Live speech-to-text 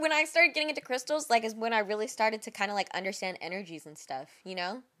When I started getting into crystals, like, is when I really started to kind of, like, understand energies and stuff, you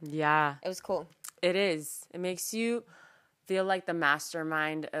know? Yeah. It was cool. It is. It makes you feel like the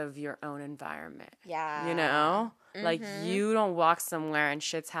mastermind of your own environment. Yeah. You know? Like, you don't walk somewhere and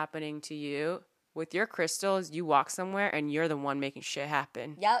shit's happening to you. With your crystals, you walk somewhere and you're the one making shit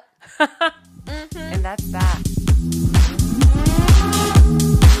happen. Yep. And that's that.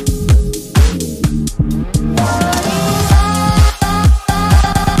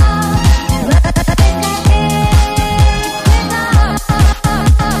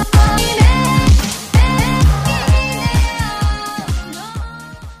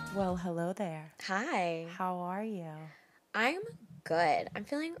 Well, hello there. Hi. How are you? I'm good. I'm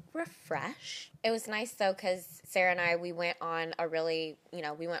feeling refreshed. It was nice, though, because Sarah and I, we went on a really,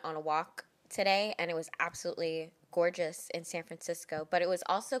 we went on a walk today, and it was absolutely gorgeous in San Francisco. But it was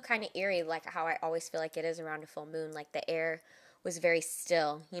also kind of eerie, like how I always feel like it is around a full moon. Like, the air was very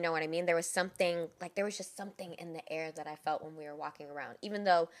still. You know what I mean? There was just something in the air that I felt when we were walking around. Even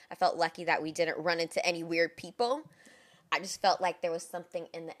though I felt lucky that we didn't run into any weird people, I just felt like there was something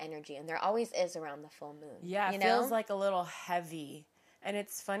in the energy, and there always is around the full moon. Yeah, it feels like a little heavy. And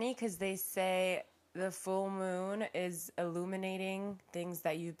it's funny because they say the full moon is illuminating things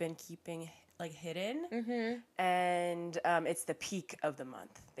that you've been keeping like hidden. Mm-hmm. And it's the peak of the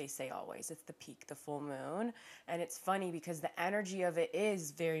month, they say always. It's the peak, the full moon. And it's funny because the energy of it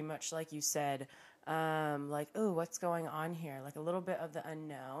is very much like you said, like, ooh, what's going on here? Like a little bit of the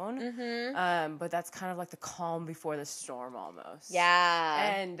unknown. Mm-hmm. But that's kind of like the calm before the storm almost.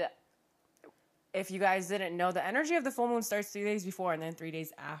 Yeah. And if you guys didn't know, the energy of the full moon starts 3 days before and then 3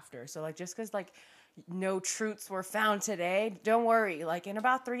 days after. So like just because like no truths were found today, don't worry. Like in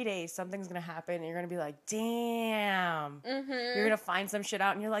about 3 days, something's going to happen and you're going to be like, damn. Mm-hmm. You're going to find some shit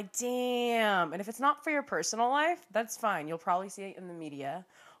out and you're like, damn. And if it's not for your personal life, that's fine. You'll probably see it in the media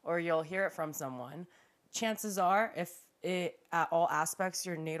or you'll hear it from someone. Chances are, if it at all aspects,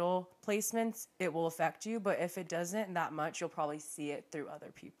 your natal placements, it will affect you. But if it doesn't that much, you'll probably see it through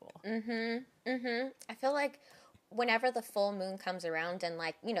other people. I feel like whenever the full moon comes around and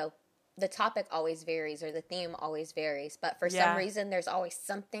like, the topic always varies or the theme always varies. But for some reason, there's always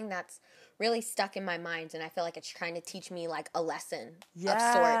something that's really stuck in my mind. And I feel like it's trying to teach me like a lesson of sorts,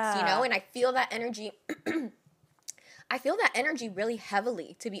 And I feel that energy... I feel that energy really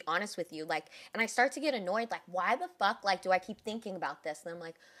heavily, to be honest with you. Like, and I start to get annoyed, like, why the fuck, like, do I keep thinking about this? And I'm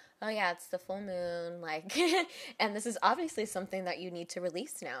like, oh yeah, it's the full moon, like, and this is obviously something that you need to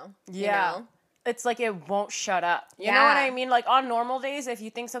release now. Yeah. It's like it won't shut up. You know what I mean? Like, on normal days, if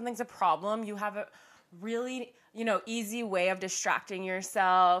you think something's a problem, you have a really, easy way of distracting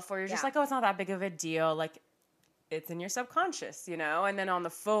yourself, or you're just like, oh, it's not that big of a deal. Like, it's in your subconscious, And then on the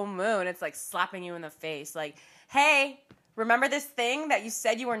full moon, it's like slapping you in the face, like, hey, remember this thing that you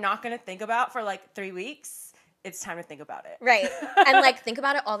said you were not going to think about for like 3 weeks? It's time to think about it. Right. And like think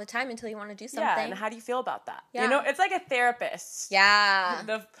about it all the time until you want to do something. Yeah, and how do you feel about that? Yeah. It's like a therapist. Yeah.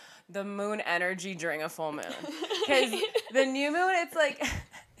 The moon energy during a full moon. Because the new moon, it's like...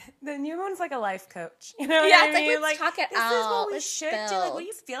 The new moon's like a life coach. You know what I mean? It's like, let's talk it out. This is what we should do. Like, what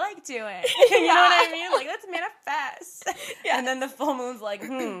you feel like doing. You know what I mean? Like, let's manifest. Yeah. And then the full moon's like,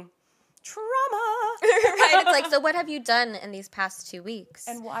 trauma. Right. It's like, so what have you done in these past 2 weeks?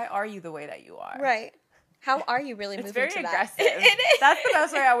 And why are you the way that you are? Right. How are you really moving to that? It's very aggressive. It is. That's the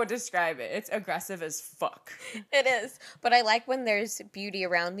best way I would describe it. It's aggressive as fuck. It is. But I like when there's beauty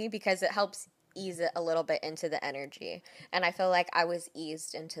around me because it helps ease it a little bit into the energy. And I feel like I was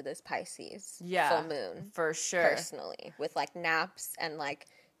eased into this Pisces full moon. For sure. Personally. With like naps and like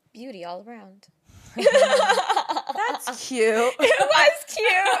beauty all around. That's cute. It was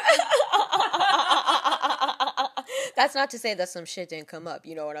cute. That's not to say that some shit didn't come up,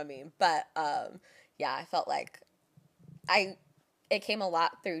 you know what I mean? But I felt like it came a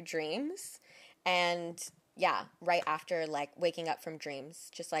lot through dreams, and right after like waking up from dreams,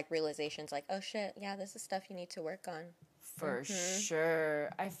 just like realizations like, oh shit, this is stuff you need to work on. For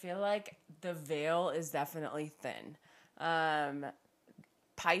sure. I feel like the veil is definitely thin.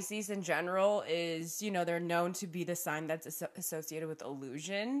 Pisces in general is, they're known to be the sign that's associated with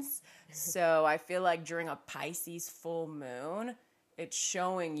illusions. So I feel like during a Pisces full moon, it's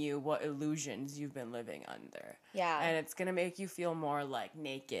showing you what illusions you've been living under. Yeah. And it's going to make you feel more like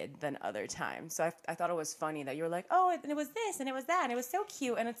naked than other times. So I thought it was funny that you were like, oh, and it was this and it was that and it was so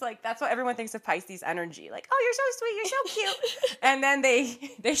cute. And it's like, that's what everyone thinks of Pisces energy. Like, oh, you're so sweet. You're so cute. And then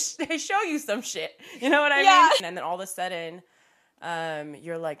they show you some shit. You know what I mean? And then all of a sudden...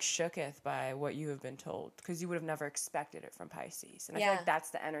 you're like shooketh by what you have been told because you would have never expected it from Pisces. And I feel like that's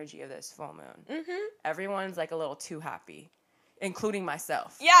the energy of this full moon. Mm-hmm. Everyone's like a little too happy. including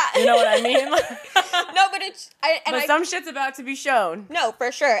myself. Yeah. You know what I mean? No, but some shit's about to be shown. No,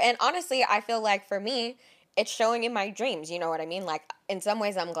 for sure. And honestly, I feel like for me, it's showing in my dreams. You know what I mean? Like, in some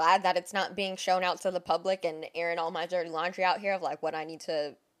ways, I'm glad that it's not being shown out to the public and airing all my dirty laundry out here of, like, what I need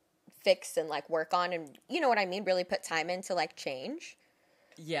to fix and, like, work on and, you know what I mean? Really put time into, like, change.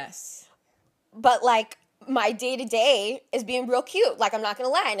 Yes. But, like, my day-to-day is being real cute. Like, I'm not going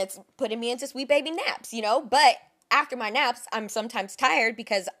to lie. And it's putting me into sweet baby naps, you know? But after my naps, I'm sometimes tired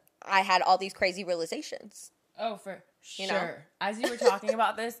because I had all these crazy realizations. Oh, for sure. You know? As you were talking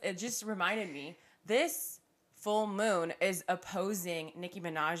about this, it just reminded me, this full moon is opposing Nicki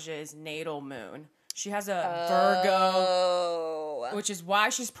Minaj's natal moon. She has a Virgo, which is why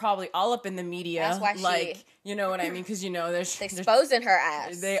she's probably all up in the media. That's why like, you know what I mean? Because, you know, there's exposing her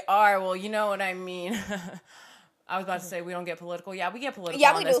ass. They are. Well, you know what I mean. I was about to say we don't get political. Yeah, we get political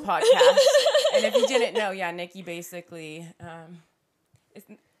on this podcast. And if you didn't know, yeah, Nicki basically,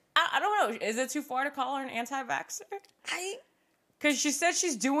 I don't know. Is it too far to call her an anti-vaxxer? Because she said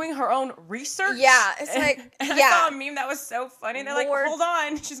she's doing her own research. Yeah, it's like, and I saw a meme that was so funny. They're like, hold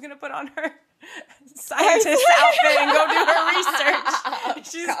on, she's going to put on her scientist outfit and go do her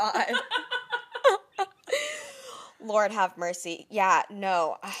research. She's God. Lord have mercy. Yeah,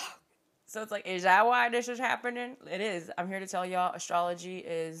 no. So it's like, is that why this is happening? It is. I'm here to tell y'all astrology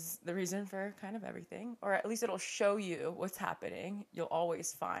is the reason for kind of everything. Or at least it'll show you what's happening. You'll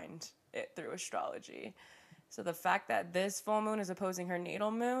always find it through astrology. So the fact that this full moon is opposing her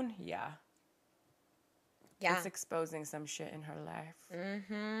natal moon, yeah. It's exposing some shit in her life.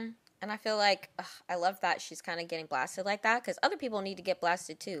 Mm-hmm. And I feel like, I love that she's kind of getting blasted like that because other people need to get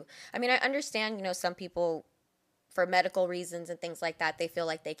blasted too. I mean, I understand, you know, some people, for medical reasons and things like that, they feel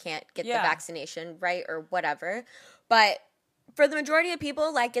like they can't get the vaccination, right, or whatever. But for the majority of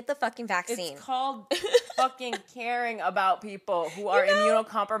people, like, get the fucking vaccine. It's called fucking caring about people who are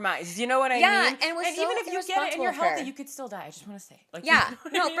immunocompromised. You know what I mean? And even if you get it and you're healthy, you could still die. I just want to say. Like, yeah,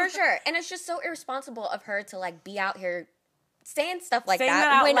 you know for sure. And it's just so irresponsible of her to, like, be out here saying stuff like saying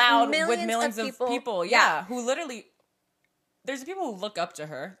that out when loud millions with millions of people who literally, there's people who look up to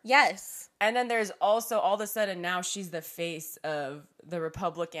her. Yes. And then there's also, all of a sudden, now she's the face of the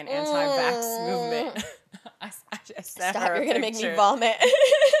Republican anti-vax movement. I sent her you're a going to make me picture. vomit.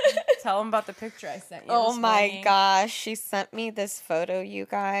 Tell them about the picture I sent you. Oh my gosh. She sent me this photo, you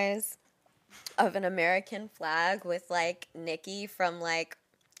guys, of an American flag with, like, Nicki from, like,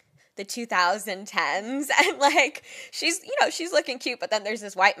 the 2010s. And, like, she's, you know, she's looking cute, but then there's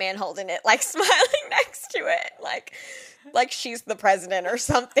this white man holding it, like, smiling next to it. Like she's the president or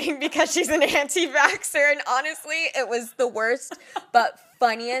something because she's an anti-vaxxer. And honestly, it was the worst but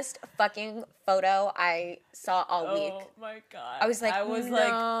funniest fucking photo I saw all week. Oh my God. I was like,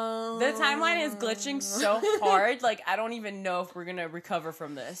 no. The timeline is glitching so hard. Like, I don't even know if we're going to recover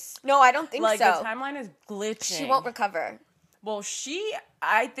from this. No, I don't think so. Like, the timeline is glitching. She won't recover. Well,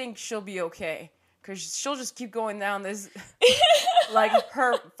 I think she'll be okay. Because she'll just keep going down this. Like,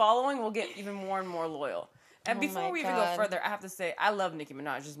 her following will get even more and more loyal. And before we even go further, I have to say, I love Nicki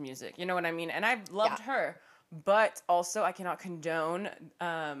Minaj's music. You know what I mean? And I've loved her. But also, I cannot condone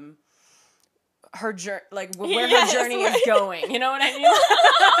her journey, like, where her journey is going. You know what I mean?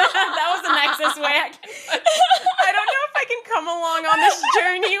 That was the nicest way I can put it. I don't know if I can come along on this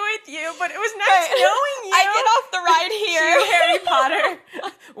journey with you, but it was nice knowing you. I get off the ride here. Cute Harry Potter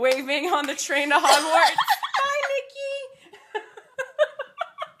waving on the train to Hogwarts. Bye, Nicki.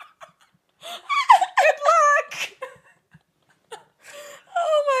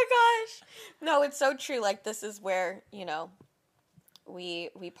 Oh my gosh. No, it's so true. Like, this is where, you know, we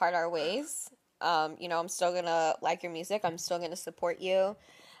part our ways. You know, I'm still gonna like your music. I'm still gonna support you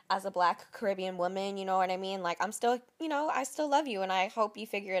as a Black Caribbean woman. You know what I mean? Like, I'm still, you know, I still love you and I hope you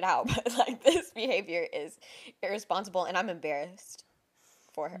figure it out. But, like, this behavior is irresponsible and I'm embarrassed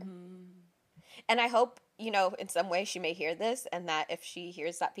for her. Mm-hmm. And I hope, you know, in some way she may hear this and that if she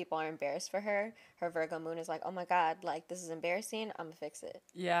hears that people are embarrassed for her, her Virgo moon is like, oh my God, like, this is embarrassing. I'm going to fix it.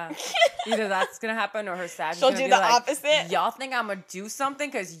 Yeah. Either that's going to happen or her Sag she'll do the opposite. Y'all think I'm going to do something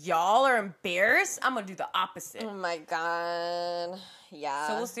because y'all are embarrassed? I'm going to do the opposite. Oh my God. Yeah.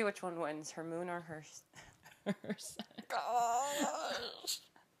 So we'll see which one wins, her moon or her sun. Gosh.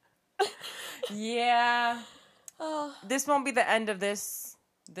 Yeah. Oh. This won't be the end of this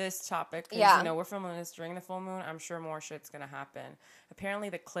topic. Yeah. You know, we're filming this during the full moon. I'm sure more shit's going to happen. Apparently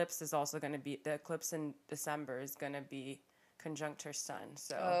the eclipse is also going to be, the eclipse in December is going to be conjunct her sun.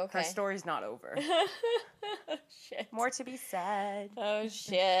 So her story's not over. Shit. More to be said. Oh,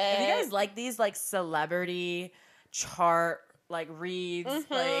 shit. If you guys like these, like, celebrity chart, like, reads,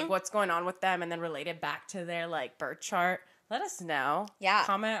 like, what's going on with them and then relate it back to their, like, birth chart, let us know. Yeah.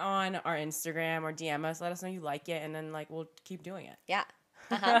 Comment on our Instagram or DM us. Let us know you like it, and then, like, we'll keep doing it. Yeah.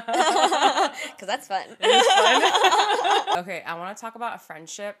 Because that's fun. It is fun. Okay, I want to talk about a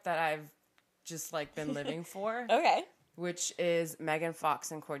friendship that I've just, like, been living for. Okay. Which is Megan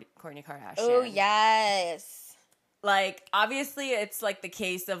Fox and Kourtney Kardashian. Oh, yes. Like, obviously, it's, like, the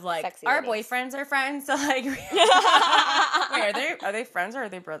case of, like, Sexy our ladies. boyfriends are friends, so, like... Wait, are they friends or are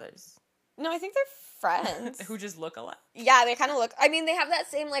they brothers? No, I think they're friends. Who just look alike? Yeah, they kind of look... I mean, they have that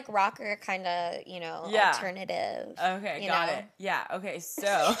same, like, rocker kind of, Yeah. alternative. Okay, got it. Yeah, okay, so...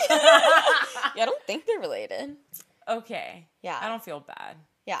 Yeah, I don't think they're related. Okay. Yeah. I don't feel bad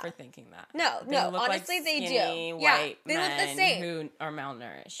for thinking that. No, They look honestly, like they do. skinny, Yeah, white they look the men same. who are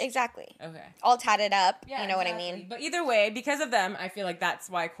malnourished. Exactly. Okay. All tatted up, Yeah, you know exactly. what I mean? But either way, because of them, I feel like that's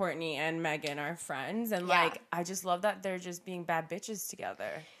why Kourtney and Megan are friends. And, Yeah. like, I just love that they're just being bad bitches together.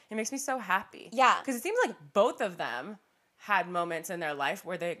 It makes me so happy. Yeah. Because it seems like both of them had moments in their life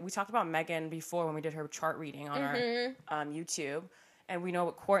where we talked about Megan before when we did her chart reading on our YouTube. And we know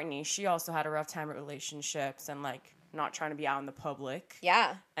with Kourtney, she also had a rough time with relationships and, like, not trying to be out in the public.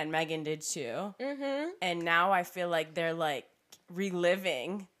 Yeah. And Megan did too. Mm-hmm. And now I feel like they're, like,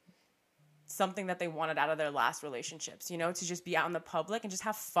 reliving something that they wanted out of their last relationships, to just be out in the public and just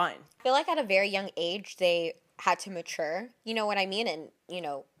have fun. I feel like at a very young age, they had to mature. You know what I mean? And,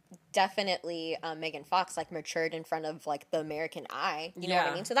 definitely Megan Fox, like, matured in front of, like, the American eye. You know what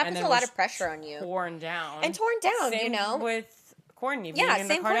I mean? So that And puts then a lot was of pressure on you. Torn down. And torn down, Same with Kourtney. Yeah, being in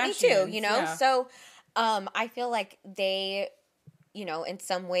the same Kourtney too, Kardashians. Yeah. So I feel like they, in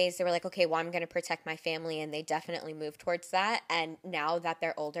some ways they were like, okay, well, I'm going to protect my family. And they definitely moved towards that. And now that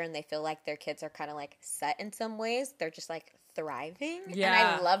they're older and they feel like their kids are kind of like set in some ways, they're just like thriving. Yeah.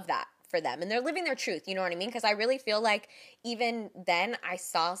 And I love that for them. And they're living their truth. You know what I mean? Because I really feel like even then I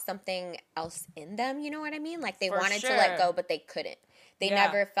saw something else in them. You know what I mean? Like they wanted to let go, but they couldn't. They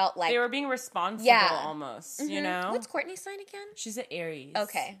never felt like... They were being responsible almost, What's Kourtney's sign again? She's an Aries.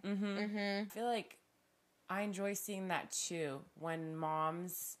 Okay. I feel like I enjoy seeing that too. When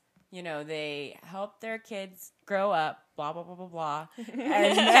moms, they help their kids grow up, blah, blah, blah, blah, blah.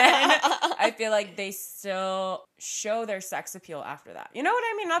 And then I feel like they still show their sex appeal after that. You know what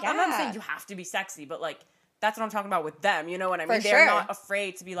I mean? I'm not saying you have to be sexy, but like, that's what I'm talking about with them. You know what I mean? They're not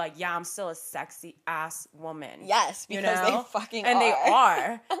afraid to be like, yeah, I'm still a sexy ass woman. Yes, because they fucking and are. they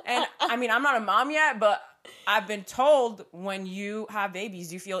are. And I mean, I'm not a mom yet, but I've been told when you have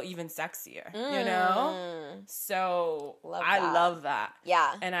babies, you feel even sexier, So I love that.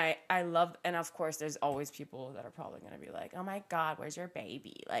 Yeah. And I love, and of course, there's always people that are probably going to be like, oh my God, where's your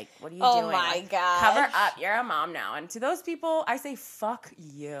baby? Like, what are you doing? Oh my like, God. Cover up. You're a mom now. And to those people, I say, fuck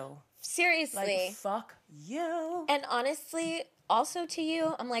you. Seriously. Like, fuck you. And honestly, also to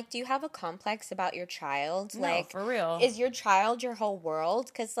you, I'm like, do you have a complex about your child? No, like, for real. Is your child your whole world?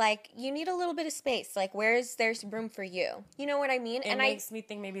 Because, like, you need a little bit of space. Like, there's room for you? You know what I mean? It makes me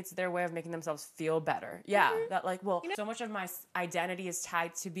think maybe it's their way of making themselves feel better. Yeah, that like, well, so much of my identity is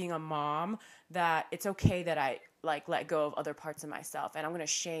tied to being a mom that it's okay that I, like, let go of other parts of myself. And I'm going to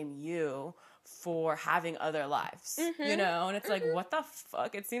shame you for having other lives, and it's like, what the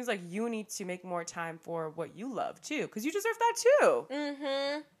fuck? It seems like you need to make more time for what you love too, because you deserve that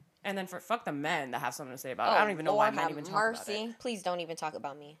too. And then fuck the men that have something to say about it. I don't even know why men even talk about it. Please don't even talk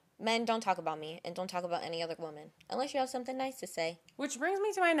about me. Men, don't talk about me, and don't talk about any other woman unless you have something nice to say. Which brings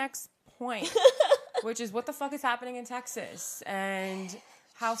me to my next point, which is what the fuck is happening in Texas and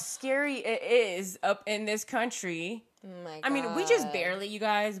how scary it is up in this country. Oh my God. I mean, we just barely,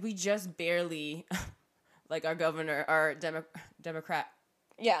 like our governor, our Democrat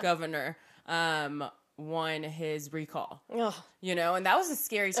governor, won his recall. Ugh. And that was a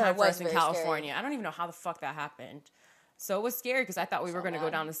scary time for us in California. Scary. I don't even know how the fuck that happened. So it was scary because I thought we were going to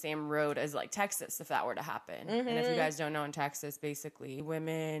go down the same road as like Texas if that were to happen. And if you guys don't know, in Texas, basically,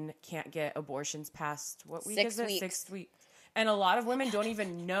 women can't get abortions past, what week is it? 6 weeks. And a lot of women don't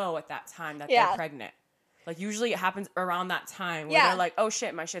even know at that time that they're pregnant. Like, usually it happens around that time where they're like, oh,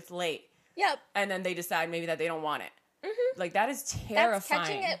 shit, my shit's late. Yep. And then they decide maybe that they don't want it. Like, that is terrifying. That's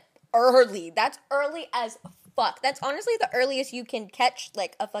catching it early. That's early as fuck. That's honestly the earliest you can catch,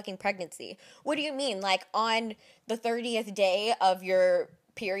 like, a fucking pregnancy. What do you mean? Like, on the 30th day of your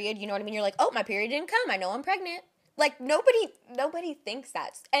period, you know what I mean? You're like, oh, my period didn't come. I know I'm pregnant. Like, nobody thinks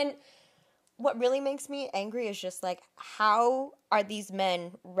that. And what really makes me angry is just, like, how are these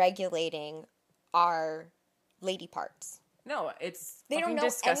men regulating our lady parts? No, it's they fucking don't know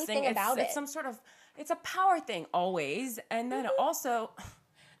disgusting. anything about it. It's some sort of, it's a power thing always. And then also,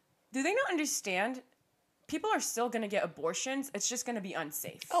 do they not understand? People are still going to get abortions. It's just going to be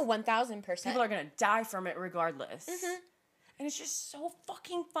unsafe. Oh, 1,000%. People are going to die from it regardless. And it's just so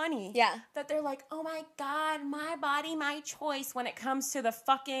fucking funny. Yeah. That they're like, oh my God, my body, my choice when it comes to the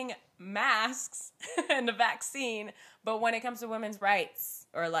fucking masks and the vaccine. But when it comes to women's rights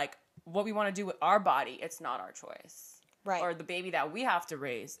or like what we want to do with our body, it's not our choice. Right. Or the baby that we have to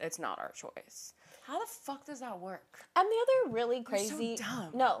raise, it's not our choice. How the fuck does that work? And the other really crazy... So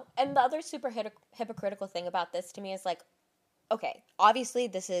dumb. No. And the other super hypocritical thing about this to me is like, okay, obviously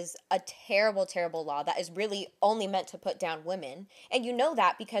this is a terrible, terrible law that is really only meant to put down women. And you know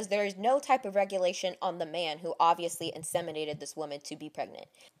that because there is no type of regulation on the man who obviously inseminated this woman to be pregnant.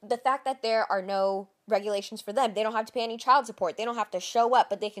 The fact that there are no regulations for them, they don't have to pay any child support, they don't have to show up,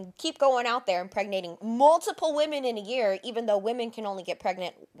 but they can keep going out there impregnating multiple women in a year, even though women can only get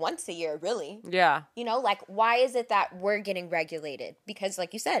pregnant once a year, really. Yeah. You know, like, why is it that we're getting regulated? Because,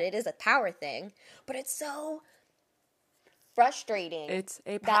 like you said, it is a power thing, but it's so... frustrating. It's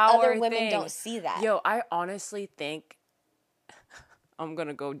a power that other women thing. Don't see that. Yo, I honestly think I'm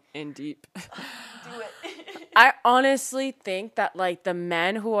gonna go in deep. Do it. I honestly think that like the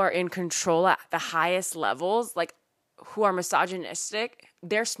men who are in control at the highest levels, like who are misogynistic,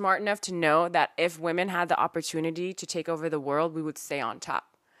 they're smart enough to know that if women had the opportunity to take over the world, we would stay on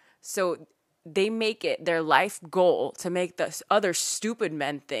top. So they make it their life goal to make the other stupid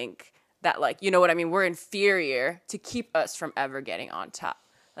men think that, like, you know what I mean, we're inferior to keep us from ever getting on top.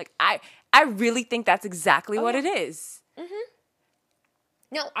 Like, I really think that's exactly what it is. Mm-hmm.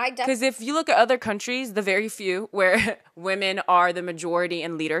 No, I definitely... Because if you look at other countries, the very few where women are the majority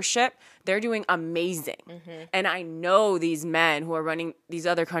in leadership, they're doing amazing. Mm-hmm. And I know these men who are running these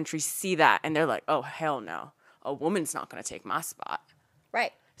other countries see that, and they're like, oh, hell no. A woman's not going to take my spot.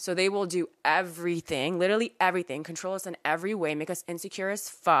 Right. So they will do everything, literally everything, control us in every way, make us insecure as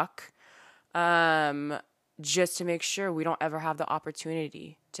fuck, just to make sure we don't ever have the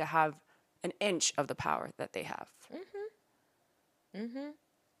opportunity to have an inch of the power that they have. Mm-hmm. Mm-hmm.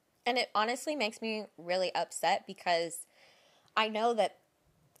 And it honestly makes me really upset because I know that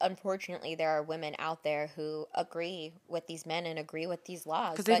unfortunately there are women out there who agree with these men and agree with these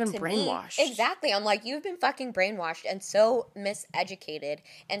laws. Because they've been brainwashed. Exactly. I'm like, you've been fucking brainwashed and so miseducated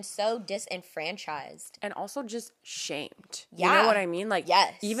and so disenfranchised. And also just shamed. Yeah. You know what I mean? Like,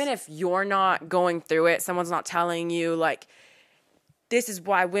 yes. Even if you're not going through it, someone's not telling you, like, this is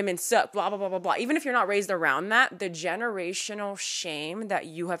why women suck, blah, blah, blah, blah, blah. Even if you're not raised around that, the generational shame that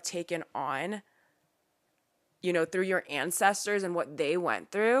you have taken on, you know, through your ancestors and what they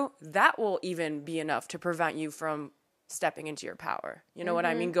went through, that will even be enough to prevent you from stepping into your power. You know what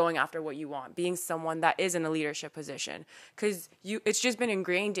I mean? Going after what you want, being someone that is in a leadership position. Because it's just been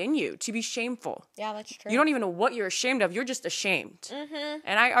ingrained in you to be shameful. Yeah, that's true. You don't even know what you're ashamed of. You're just ashamed. Mm-hmm.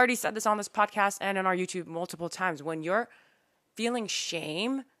 And I already said this on this podcast and on our YouTube multiple times. When you're feeling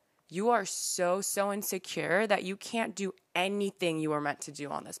shame, you are so insecure that you can't do anything you were meant to do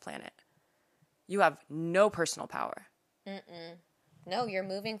on this planet. You have no personal power. No, you're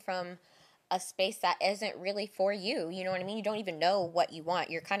moving from a space that isn't really for you. You know what I mean? You don't even know what you want.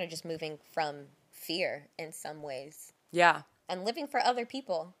 You're kind of just moving from fear in some ways. Yeah. And living for other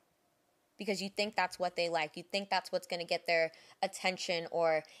people. Because you think that's what they like. You think that's what's going to get their attention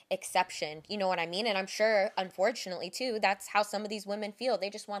or exception. You know what I mean? And I'm sure, unfortunately, too, that's how some of these women feel. They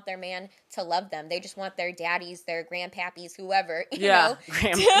just want their man to love them. They just want their daddies, their grandpappies, whoever, you know?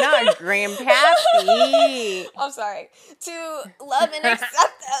 Not grandpappy. I'm sorry. To love and accept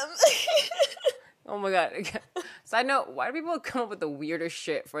them. Oh my God. Side note, why do people come up with the weirdest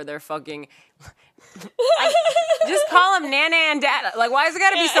shit for their fucking... just call them Nana and Dada. Like, why has it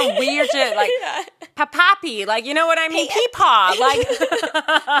got to be some weird shit? Like, Papapi. Like, you know what I mean? Peepaw. Like...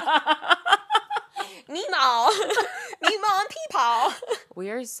 Meemaw. Meemaw and Peepaw.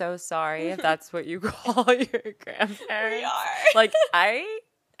 We are so sorry if that's what you call your grandparents. We are. Like, I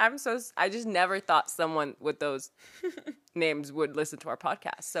just never thought someone with those names would listen to our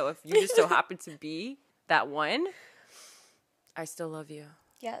podcast. So if you just so happen to be that one, I still love you.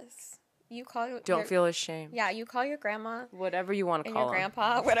 Yes. You call Don't feel ashamed. Yeah, you call your grandma. Whatever you want to call your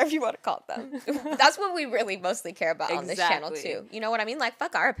grandpa, whatever you want to call them. That's what we really mostly care about on this channel, too. You know what I mean? Like,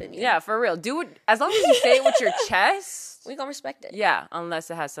 fuck our opinion. Yeah, for real. Do it. As long as you say it with your chest. We gonna respect it. Yeah,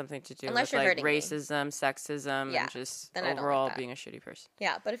 unless it has something to do with, like, racism, me. Sexism, and just overall being a shitty person.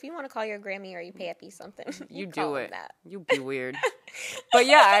 Yeah, but if you want to call your Grammy or your pappy something, you do it. You be weird. But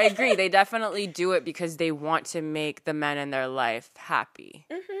yeah, I agree. They definitely do it because they want to make the men in their life happy.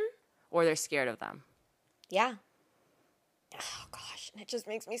 Mm-hmm. Or they're scared of them. Yeah. Oh, gosh. And it just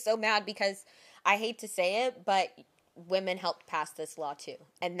makes me so mad because I hate to say it, but women helped pass this law too.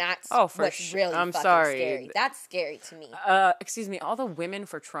 And that's what's really fucking scary. That's scary to me. Excuse me, all the women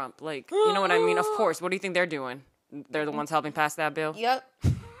for Trump. Like, you know what I mean? Of course. What do you think they're doing? they're the ones helping pass that bill. Yep.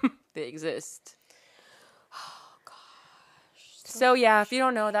 They exist. Oh, gosh. So, yeah, if you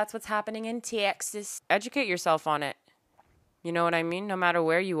don't know, that's what's happening in Texas. Educate yourself on it. You know what I mean? No matter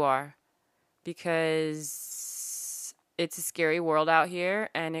where you are. Because it's a scary world out here,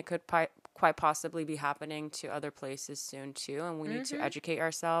 and it could quite possibly be happening to other places soon, too. And we need to educate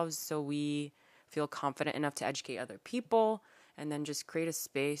ourselves so we feel confident enough to educate other people, and then just create a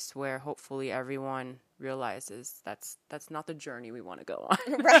space where hopefully everyone realizes that's not the journey we want to go on.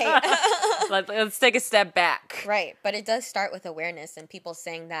 Right. Let's take a step back. Right. But it does start with awareness and people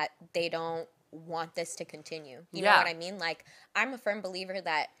saying that they don't want this to continue. You know what I mean? Like, I'm a firm believer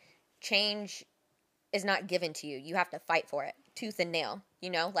that change is not given to you. You have to fight for it, tooth and nail.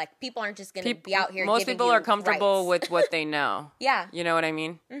 You know, like, people aren't just going to be out here most giving people you are comfortable rights. with what they know. Yeah. You know what I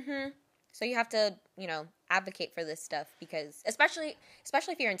mean? Mm-hmm. So you have to, you know, advocate for this stuff because, especially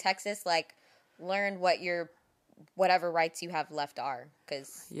if you're in Texas, like, learn what whatever rights you have left are,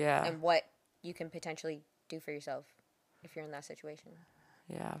 and what you can potentially do for yourself if you're in that situation.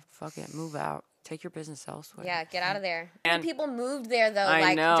 Yeah, fuck it, move out, take your business elsewhere. Yeah, get out of there. And people moved there though,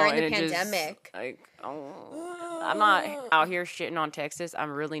 I know, during the and pandemic. I'm not out here shitting on Texas.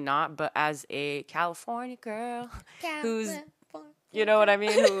 I'm really not. But as a California girl who's, you know what I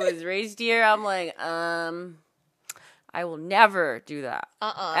mean, who was raised here, I'm like, I will never do that.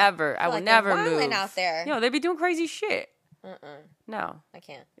 Ever. I will never move. Out there. You know, they be doing crazy shit. No. I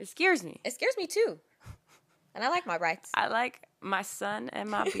can't. It scares me. It scares me too. And I like my rights. I like my sun and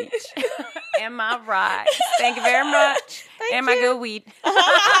my beach and my rights. Thank you very much. Thank my you. good weed.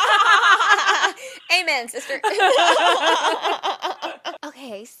 Amen, sister.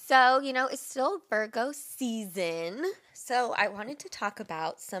 Okay, so, you know, it's still Virgo season. So I wanted to talk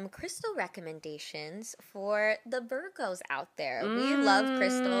about some crystal recommendations for the Virgos out there. We love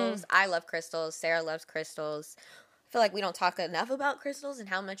crystals. I love crystals. Sarah loves crystals. I feel like we don't talk enough about crystals and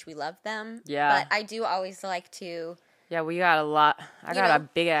how much we love them. Yeah. But I do always like to... Yeah, we got a lot. I got a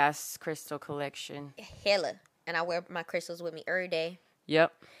big-ass crystal collection. Hella. And I wear my crystals with me every day.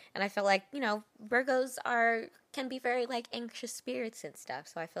 Yep. And I feel like, you know, Virgos can be very, like, anxious spirits and stuff.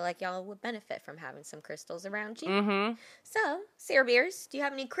 So I feel like y'all would benefit from having some crystals around you. Mm-hmm. So, Sarah Beers, do you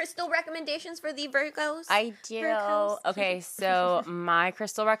have any crystal recommendations for the Virgos? I do. Virgos? Okay, so my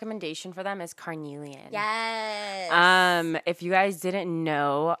crystal recommendation for them is carnelian. Yes. If you guys didn't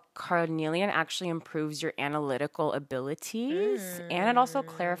know, carnelian actually improves your analytical abilities and it also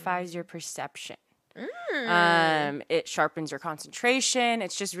clarifies your perception. It sharpens your concentration.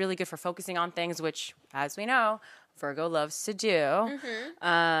 It's just really good for focusing on things, which, as we know, Virgo loves to do.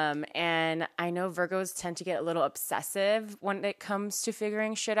 And I know Virgos tend to get a little obsessive when it comes to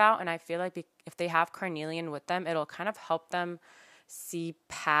figuring shit out. And I feel like if they have carnelian with them, it'll kind of help them see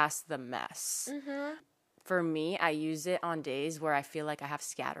past the mess. For me, I use it on days where I feel like I have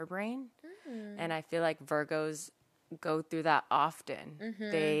scatterbrain. And I feel like Virgos go through that often.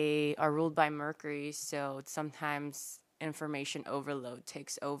 They are ruled by Mercury, so sometimes information overload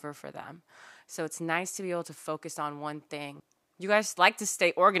takes over for them. So it's nice to be able to focus on one thing. You guys like to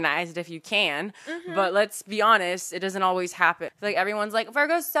stay organized if you can, but let's be honest, it doesn't always happen. Like, everyone's like,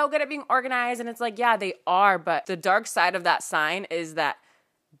 Virgo's so good at being organized, and it's like, yeah, they are, but the dark side of that sign is that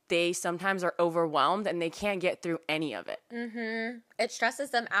they sometimes are overwhelmed and they can't get through any of it. It stresses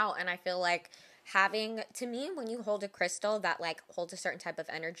them out, and I feel like to me, when you hold a crystal that, like, holds a certain type of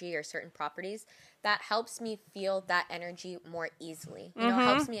energy or certain properties, that helps me feel that energy more easily. You know,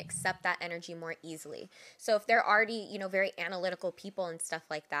 helps me accept that energy more easily. So if they're already, you know, very analytical people and stuff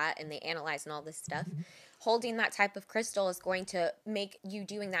like that, and they analyze and all this stuff, holding that type of crystal is going to make you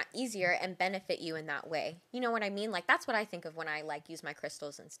doing that easier and benefit you in that way. You know what I mean? Like, that's what I think of when I, like, use my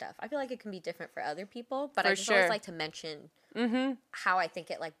crystals and stuff. I feel like it can be different for other people, but I just always like to mention how I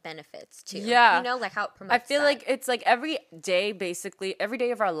think it, like, benefits too. Yeah. You know, like, how it promotes I feel that. like it's like every day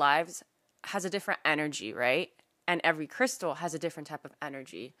of our lives has a different energy, right? And every crystal has a different type of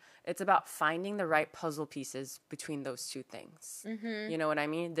energy. It's about finding the right puzzle pieces between those two things. You know what I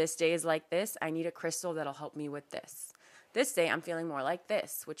mean? This day is like this. I need a crystal that'll help me with this. This day I'm feeling more like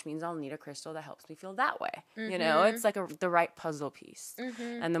this, which means I'll need a crystal that helps me feel that way. You know, it's like the right puzzle piece.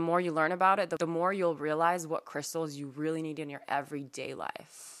 And the more you learn about it, the more you'll realize what crystals you really need in your everyday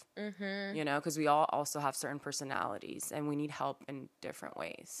life. You know, because we all also have certain personalities and we need help in different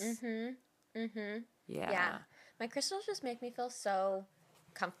ways. Yeah. My crystals just make me feel so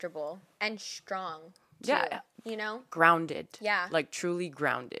comfortable and strong. Too, Yeah. You know? Grounded. Yeah. Like, truly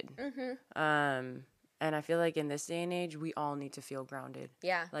grounded. And I feel like in this day and age, we all need to feel grounded.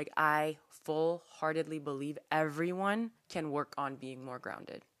 Yeah. Like, I full-heartedly believe everyone can work on being more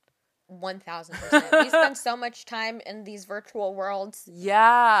grounded. 1000%. We spend so much time in these virtual worlds.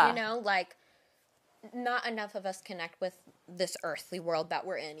 Yeah. You know, like, not enough of us connect with this earthly world that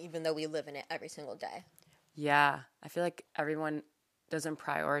we're in, even though we live in it every single day. Yeah. I feel like everyone doesn't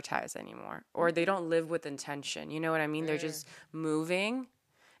prioritize anymore, or they don't live with intention. You know what I mean? They're just moving.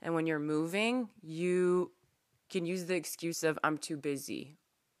 And when you're moving, you can use the excuse of I'm too busy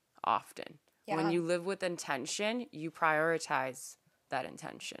often. Yeah. When you live with intention, you prioritize that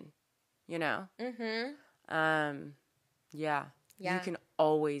intention, you know? Yeah. You can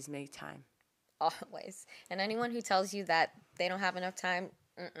always make time. Always. And anyone who tells you that they don't have enough time,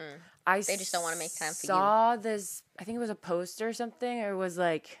 they just don't want to make time for you. I saw this, I think it was a post or something, or it was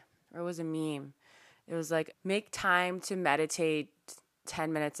a meme. It was like, make time to meditate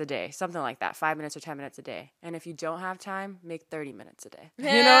 10 minutes a day, something like that, 5 minutes or 10 minutes a day. And if you don't have time, make 30 minutes a day. You know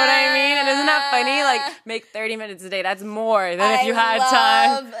what I mean? And isn't that funny? Like, make 30 minutes a day. That's more than if you had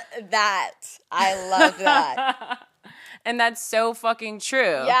time. I love that. And that's so fucking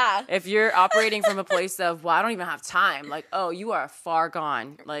true. Yeah. If you're operating from a place of, well, I don't even have time. Like, oh, you are far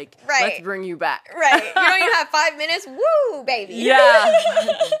gone. Like, let's bring you back. Right. You don't even have 5 minutes? Woo, baby. Yeah.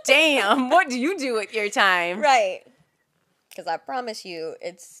 Damn. What do you do with your time? Right. Because I promise you,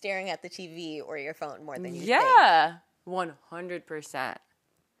 it's staring at the TV or your phone more than you think. Yeah. 100%.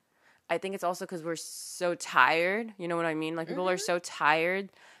 I think it's also because we're so tired. You know what I mean? Like, people are so tired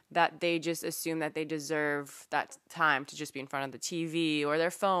that they just assume that they deserve that time to just be in front of the TV or their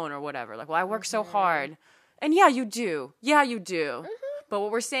phone or whatever. Like, well, I work so hard. And yeah, you do. Yeah, you do. But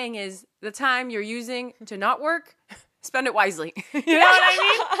what we're saying is the time you're using to not work, spend it wisely. You know what I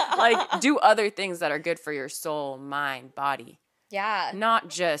mean? Like, do other things that are good for your soul, mind, body. Yeah. Not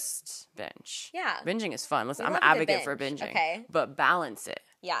just binge. Yeah. Binging is fun. Listen, I'm an advocate for binging. Okay. But balance it.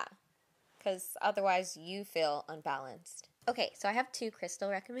 Yeah. Because otherwise you feel unbalanced. Okay, so I have 2 crystal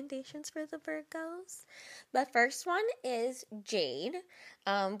recommendations for the Virgos. The first one is jade,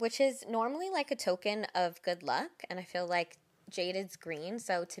 which is normally like a token of good luck. And I feel like jade is green.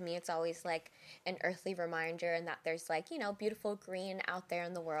 So to me, it's always like an earthly reminder and that there's like, you know, beautiful green out there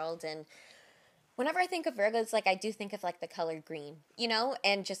in the world. And whenever I think of Virgos, like I do think of like the color green, you know,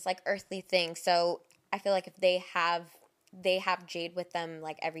 and just like earthly things. So I feel like if they have jade with them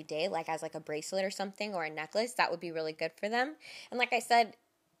like every day, like as like a bracelet or something or a necklace, that would be really good for them. And like I said,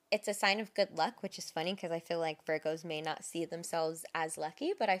 it's a sign of good luck, which is funny because I feel like Virgos may not see themselves as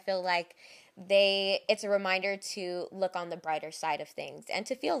lucky, but I feel like it's a reminder to look on the brighter side of things and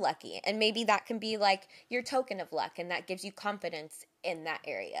to feel lucky. And maybe that can be like your token of luck, and that gives you confidence in that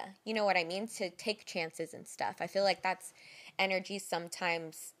area. You know what I mean? To take chances and stuff. I feel like that's energy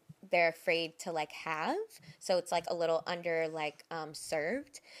sometimes they're afraid to like have, so it's like a little under like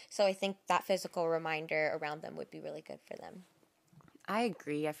served. So I think that physical reminder around them would be really good for them. I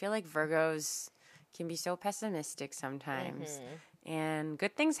agree. I feel like Virgos can be so pessimistic sometimes. And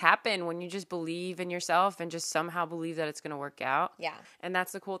good things happen when you just believe in yourself and just somehow believe that it's going to work out. Yeah. And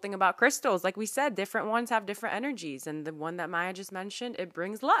that's the cool thing about crystals. Like we said, different ones have different energies, and the one that Maya just mentioned, it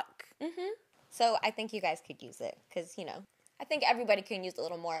brings luck. So I think you guys could use it because, you know, I think everybody can use a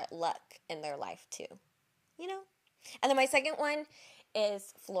little more luck in their life too, you know? And then my second one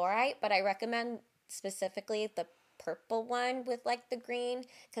is fluorite, but I recommend specifically the purple one with like the green,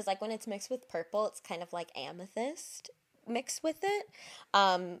 because like when it's mixed with purple, it's kind of like amethyst mixed with it.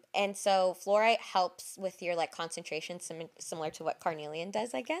 And so fluorite helps with your like concentration, similar to what carnelian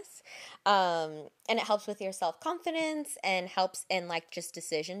does, I guess. And it helps with your self-confidence and helps in like just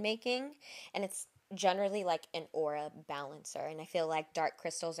decision making. And it's generally like an aura balancer, and I feel like dark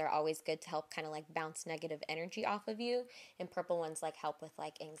crystals are always good to help kind of like bounce negative energy off of you, and purple ones like help with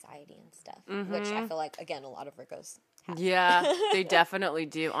like anxiety and stuff, which I feel like again a lot of Virgos have. Yeah, they definitely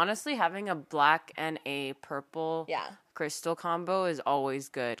do. Honestly, having a black and a purple crystal combo is always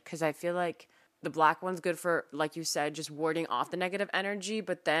good, because I feel like the black one's good for, like you said, just warding off the negative energy.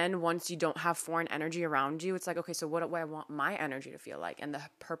 But then once you don't have foreign energy around you, it's like, okay, so what do I want my energy to feel like? And the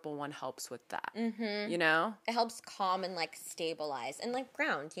purple one helps with that. You know? It helps calm and like stabilize and like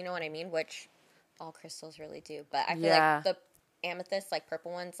ground, you know what I mean? Which all crystals really do. But I feel like the amethyst, like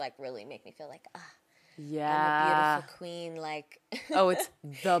purple ones, like really make me feel like, yeah, I'm a beautiful queen, like. Oh, it's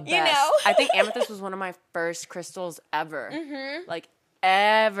the best. You know? I think amethyst was one of my first crystals ever. Like,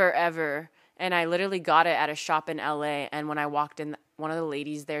 ever. And I literally got it at a shop in LA. And when I walked in, one of the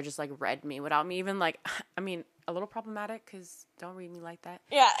ladies there just like read me without me even like, I mean, a little problematic because don't read me like that.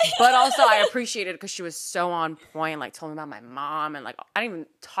 Yeah. But also I appreciated it because she was so on point, like told me about my mom and like, I didn't even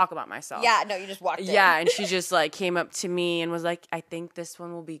talk about myself. Yeah, no, you just walked in. Yeah, and she just like came up to me and was like, I think this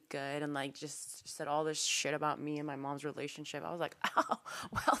one will be good. And like just said all this shit about me and my mom's relationship. I was like, oh,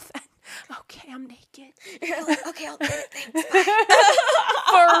 well then. Okay, I'm naked. You're like, okay, I'll get it. Thanks.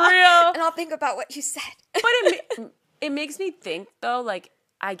 For real. And I'll think about what you said. But it makes me think, though, like,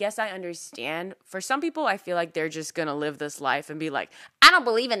 I guess I understand. For some people, I feel like they're just going to live this life and be like, I don't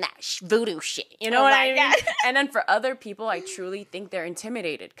believe in that voodoo shit. You know what I mean? God. And then for other people, I truly think they're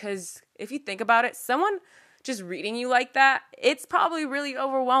intimidated. Because if you think about it, someone just reading you like that, it's probably really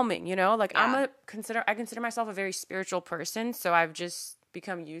overwhelming, you know? Like, Yeah. I consider myself a very spiritual person, so I've just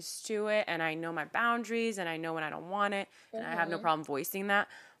become used to it, and I know my boundaries, and I know when I don't want it, and I have no problem voicing that.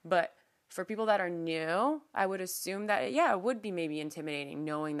 But for people that are new, I would assume that, it would be maybe intimidating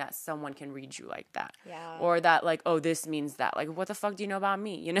knowing that someone can read you like that. Yeah. Or that, like, oh, this means that. Like, what the fuck do you know about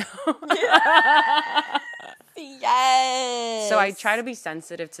me, you know? Yes. So I try to be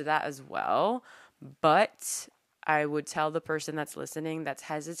sensitive to that as well. But I would tell the person that's listening that's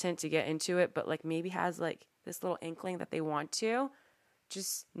hesitant to get into it, but, like, maybe has, like, this little inkling that they want to,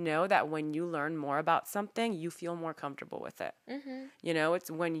 just know that when you learn more about something, you feel more comfortable with it. Mm-hmm. You know,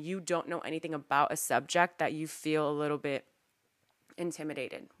 it's when you don't know anything about a subject that you feel a little bit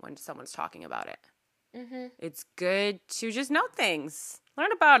intimidated when someone's talking about it. Mm-hmm. It's good to just know things.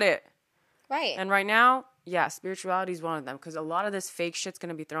 Learn about it. Right. And right now, spirituality is one of them, because a lot of this fake shit's going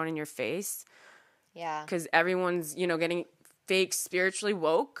to be thrown in your face. Yeah. Because everyone's, getting fake spiritually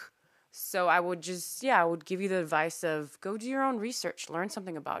woke. So I would I would give you the advice of go do your own research, learn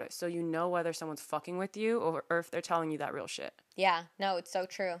something about it, so you know whether someone's fucking with you or if they're telling you that real shit. Yeah, no, it's so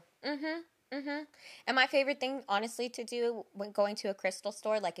true. And my favorite thing, honestly, to do when going to a crystal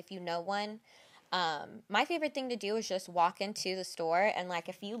store, like if you know one, my favorite thing to do is just walk into the store and, like,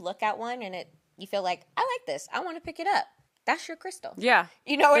 if you look at one and you feel like, I like this, I want to pick it up. That's your crystal. Yeah.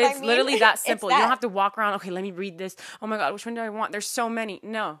 You know what I mean? It's literally that simple. That. You don't have to walk around, okay, let me read this. Oh my God, which one do I want? There's so many.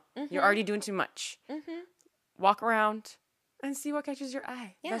 No, you're already doing too much. Walk around and see what catches your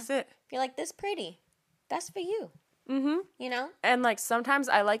eye. Yeah. That's it. If you're like, this pretty, that's for you. You know? And, like, sometimes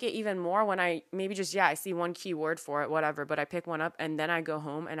I like it even more when I maybe just, I see one keyword for it, whatever, but I pick one up and then I go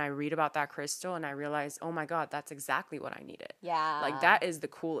home and I read about that crystal and I realize, oh my God, that's exactly what I needed. Yeah. Like, that is the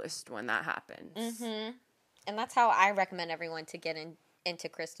coolest when that happens. And that's how I recommend everyone to get into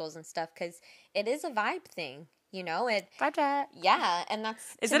crystals and stuff, because it is a vibe thing, you know? Vibe chat. Yeah, and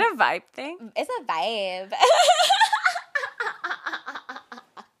that's... Is it a vibe thing? It's a vibe.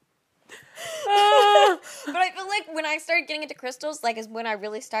 But I feel like when I started getting into crystals, like, is when I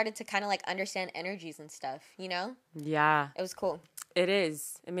really started to kind of, like, understand energies and stuff, you know? Yeah. It was cool. It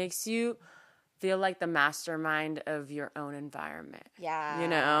is. It makes you feel like the mastermind of your own environment. Yeah. You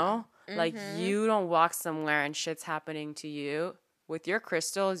know? Like, you don't walk somewhere and shit's happening to you. With your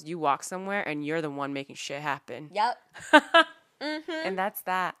crystals, you walk somewhere and you're the one making shit happen. Yep. And that's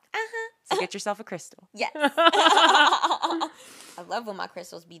that. So get yourself a crystal. Yes. I love when my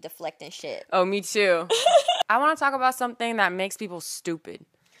crystals be deflecting shit. Oh, me too. I want to talk about something that makes people stupid.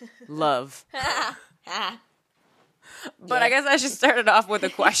 Love. But I guess I should start it off with a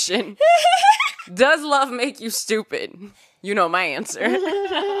question. Does love make you stupid? You know my answer.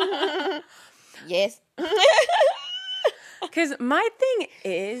 Yes. Because my thing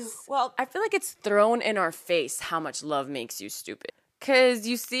is, well, I feel like it's thrown in our face how much love makes you stupid. Because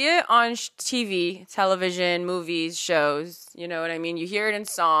you see it on TV, television, movies, shows, you know what I mean? You hear it in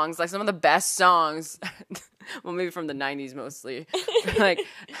songs, like some of the best songs, well, maybe from the 90s mostly, like,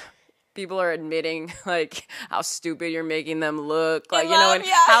 people are admitting, like, how stupid you're making them look, like, and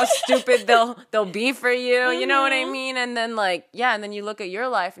how stupid they'll be for you, you know what I mean? And then, like, and then you look at your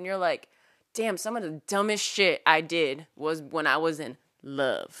life and you're like, damn, some of the dumbest shit I did was when I was in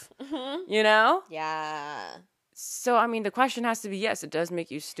love, you know? Yeah. So, I mean, the question has to be, yes, it does make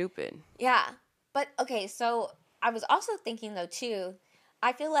you stupid. Yeah. But, okay, so I was also thinking, though, too,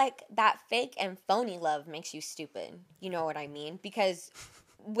 I feel like that fake and phony love makes you stupid. You know what I mean? Because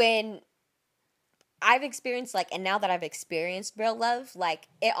when I've experienced, like, and now that I've experienced real love, like,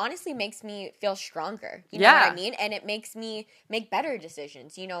 it honestly makes me feel stronger. You know what I mean? And it makes me make better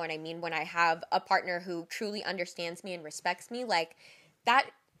decisions. You know what I mean? When I have a partner who truly understands me and respects me, like, that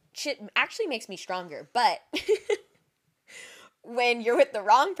shit actually makes me stronger. But when you're with the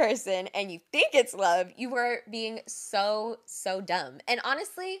wrong person and you think it's love, you are being so, so dumb. And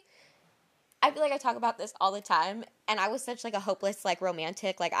honestly, I feel like I talk about this all the time, and I was such, like, a hopeless, like,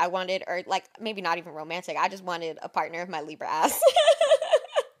 romantic, like, I wanted, or, like, maybe not even romantic, I just wanted a partner of my Libra ass.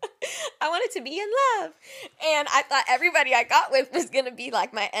 I wanted to be in love, and I thought everybody I got with was gonna be,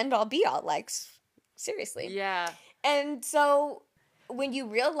 like, my end-all, be-all, like, seriously. Yeah. And so, when you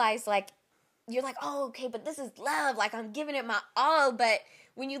realize, like, you're like, oh, okay, but this is love. Like, I'm giving it my all. But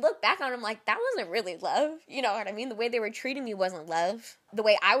when you look back on them, like, that wasn't really love. You know what I mean? The way they were treating me wasn't love. The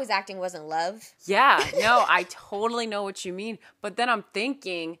way I was acting wasn't love. Yeah, no, I totally know what you mean. But then I'm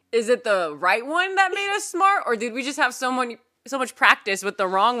thinking, is it the right one that made us smart? Or did we just have so much practice with the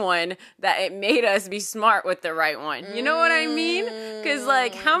wrong one that it made us be smart with the right one? You know what I mean? Because,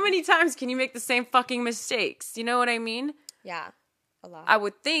 like, how many times can you make the same fucking mistakes? You know what I mean? Yeah, a lot. I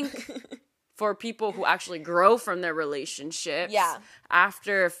would think for people who actually grow from their relationships,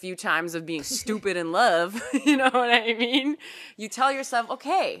 after a few times of being stupid in love, you know what I mean? You tell yourself,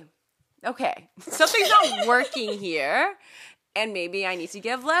 okay, something's not working here. And maybe I need to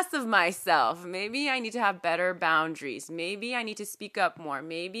give less of myself. Maybe I need to have better boundaries. Maybe I need to speak up more.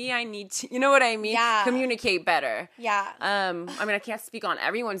 Maybe I need to, you know what I mean? Yeah. Communicate better. Yeah. I mean, I can't speak on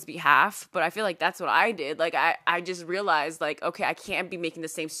everyone's behalf, but I feel like that's what I did. Like, I just realized, like, okay, I can't be making the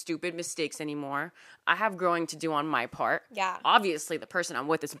same stupid mistakes anymore. I have growing to do on my part. Yeah. Obviously, the person I'm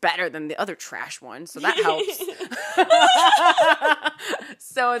with is better than the other trash one, so that helps.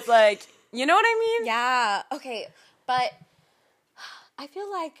 So it's like, you know what I mean? Yeah. Okay, but I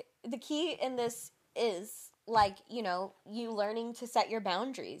feel like the key in this is, like, you know, you learning to set your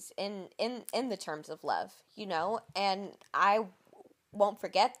boundaries in the terms of love, you know? And I won't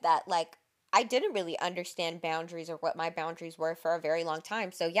forget that, like, I didn't really understand boundaries or what my boundaries were for a very long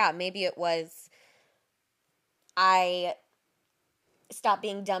time. So, yeah, maybe it was I stopped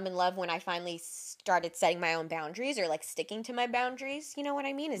being dumb in love when I finally started setting my own boundaries or, like, sticking to my boundaries. You know what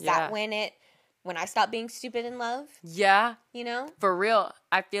I mean? Is that when I stopped being stupid in love? Yeah. You know? For real.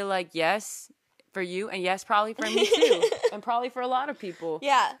 I feel like yes for you and yes probably for me too. And probably for a lot of people.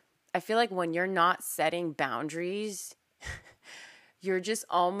 Yeah. I feel like when you're not setting boundaries, you're just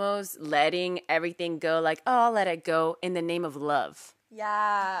almost letting everything go, like, oh, I'll let it go in the name of love.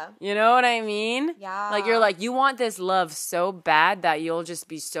 Yeah. You know what I mean? Yeah. Like, you're like, you want this love so bad that you'll just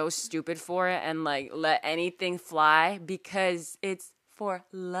be so stupid for it and, like, let anything fly because it's for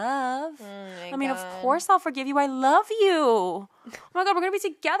love. I mean, of course I'll forgive you. I love you. Oh my God, we're going to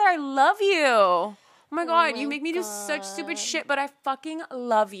be together. I love you. Oh my God, you make me do such stupid shit, but I fucking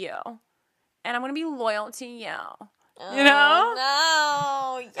love you. And I'm going to be loyal to you. You know?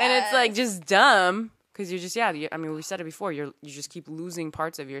 No. Yes. And it's like just dumb because you're just, I mean, we said it before. You just keep losing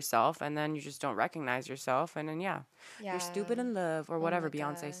parts of yourself and then you just don't recognize yourself. And then, you're stupid in love or whatever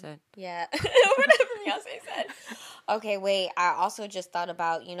Beyonce said. Yeah. Whatever Beyonce said. Okay, wait. I also just thought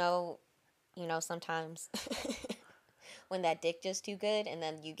about, you know, sometimes when that dick just too good and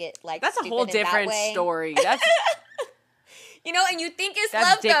then you get, like, that's a whole different story. That's you know, and you think it's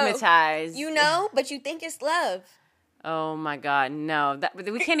love, dickmatized. Though. You know, but you think it's love. Oh my God, no.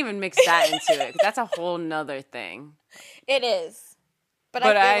 We can't even mix that into it. That's a whole nother thing. It is. But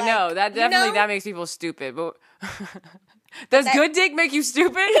I know, that definitely, that makes people stupid. But does good dick make you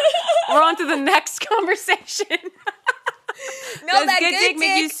stupid? We're on to the next conversation. No, does that good dick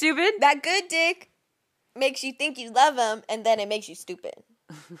make you stupid? That good dick makes you think you love him, and then it makes you stupid.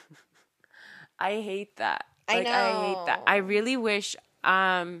 I hate that. I know. I hate that. I really wish...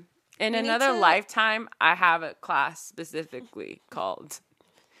 in another lifetime, I have a class specifically called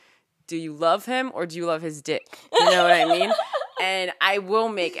Do You Love Him or Do You Love His Dick? You know what I mean? And I will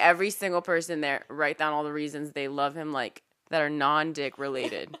make every single person there write down all the reasons they love him, like, that are non-dick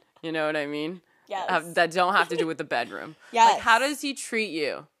related. You know what I mean? Yes. That don't have to do with the bedroom. Yes. Like, how does he treat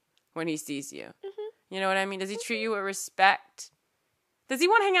you when he sees you? Mm-hmm. You know what I mean? Does he treat you with respect? Does he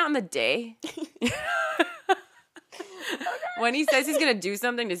want to hang out in the day? When he says he's going to do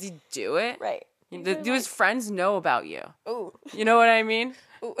something, does he do it? Right. Do his friends know about you? Ooh. You know what I mean?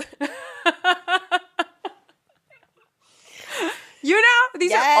 Ooh. You know?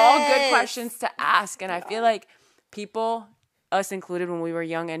 These are all good questions to ask. And I feel like people, us included when we were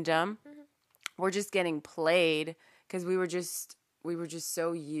young and dumb, we're just getting played because we were just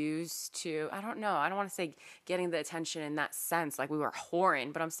so used to, I don't know, I don't want to say getting the attention in that sense, like we were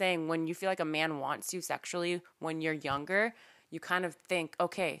whoring, but I'm saying when you feel like a man wants you sexually when you're younger, you kind of think,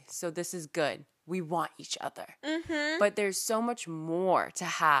 okay, so this is good. We want each other. Mm-hmm. But there's so much more to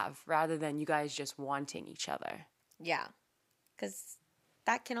have rather than you guys just wanting each other. Yeah. Because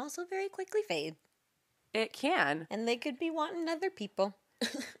that can also very quickly fade. It can. And they could be wanting other people.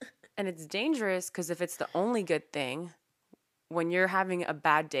 And it's dangerous because if it's the only good thing, when you're having a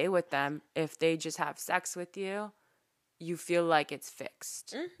bad day with them, if they just have sex with you, you feel like it's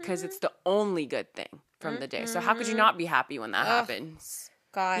fixed because it's the only good thing from the day. So how could you not be happy when that happens?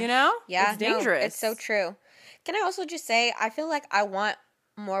 Gosh. You know? Yeah. It's dangerous. No, it's so true. Can I also just say, I feel like I want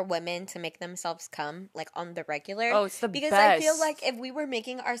more women to make themselves come, like, on the regular. Oh, it's the because best. I feel like if we were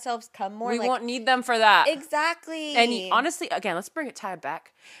making ourselves come more, we like, won't need them for that. Exactly. And honestly, again, let's tie it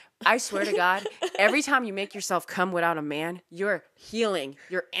back. I swear to God, every time you make yourself come without a man, you're healing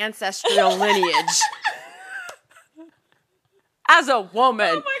your ancestral lineage. As a woman.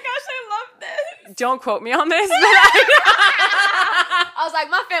 Oh my gosh, I love this. Don't quote me on this. But I was like,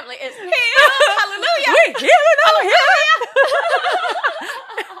 my family is healed. Hallelujah. We're healing over here.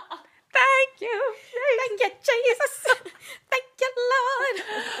 Thank you. Thank you, Jesus. Thank you, Lord.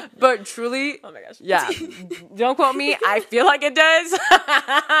 But truly, Oh my gosh. yeah, don't quote me. I feel like it does.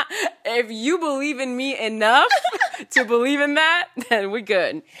 If you believe in me enough to believe in that, then we're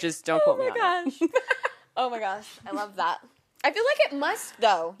good. Just don't quote me on it. Oh my gosh. I love that. I feel like it must,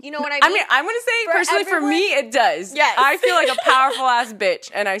 though. You know what I mean? I mean, I'm going to say, personally, for me, it does. Yes. I feel like a powerful ass bitch.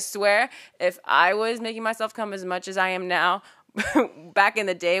 And I swear, if I was making myself come as much as I am now, back in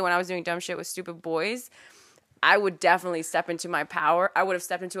the day when I was doing dumb shit with stupid boys, I would definitely step into my power. I would have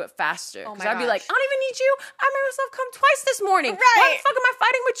stepped into it faster. Because I'd be like, I don't even need you. I made myself come twice this morning. Right. Why the fuck am I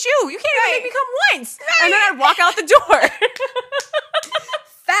fighting with you? You can't even make me come once. Right. And then I'd walk out the door.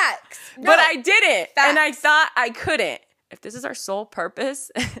 Facts. No. But I didn't. Facts. And I thought I couldn't. If this is our sole purpose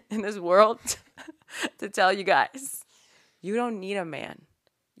in this world, to tell you guys, you don't need a man.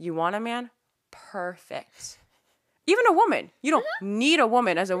 You want a man? Perfect. Even a woman. You don't need a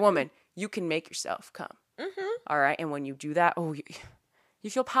woman as a woman. You can make yourself come. All right? And when you do that, you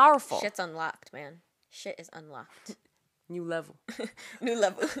feel powerful. Shit's unlocked, man. Shit is unlocked. New level. New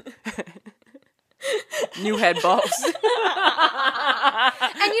level. New head balls. And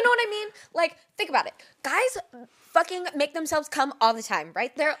you know what I mean? Like, think about it. Guys fucking make themselves come all the time,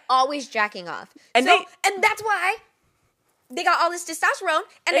 right? They're always jacking off. And and that's why they got all this testosterone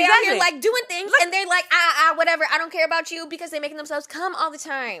and they out here like doing things and they're like, whatever, I don't care about you because they're making themselves come all the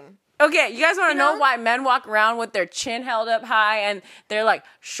time. Okay, you guys want to know why men walk around with their chin held up high and their like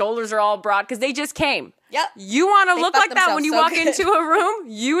shoulders are all broad? Because they just came. Yep. You want to look like that when you walk into a room?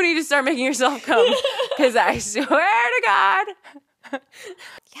 You need to start making yourself come. Because I swear to God.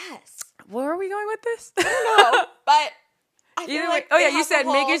 Yes. Where are we going with this? I don't know, but I feel like you said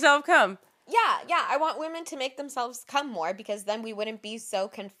make yourself come. Yeah. I want women to make themselves come more because then we wouldn't be so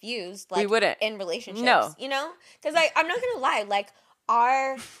confused. Like, we wouldn't. In relationships. No. You know? Because I'm not going to lie. Like,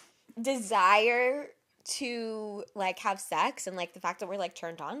 our desire to like have sex and like the fact that we're like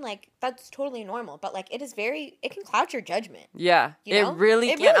turned on, like that's totally normal, but like it can cloud your judgment. Yeah, you know? It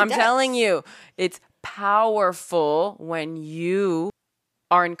really can. I'm telling you, it's powerful when you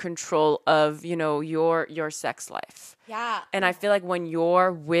are in control of, your sex life. Yeah. And I feel like when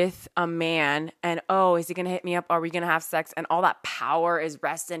you're with a man and, is he going to hit me up? Are we going to have sex? And all that power is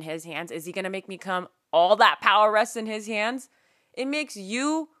rests in his hands. Is he going to make me come? All that power rests in his hands. It makes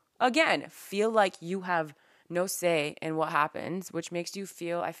you, again, feel like you have no say in what happens, which makes you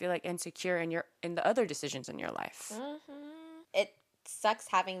feel, I feel like, insecure in the other decisions in your life. Mm-hmm. It sucks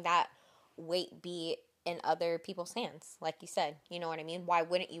having that weight be in other people's hands, like you said. You know what I mean? Why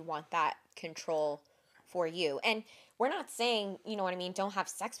wouldn't you want that control for you? And we're not saying, you know what I mean, don't have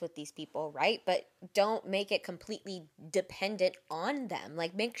sex with these people, right? But don't make it completely dependent on them.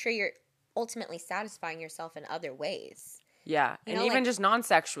 Like, make sure you're ultimately satisfying yourself in other ways. Yeah, and even just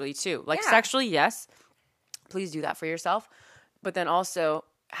non-sexually too. Like sexually, yes, please do that for yourself. But then also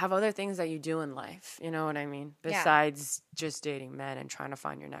have other things that you do in life. You know what I mean? Besides just dating men and trying to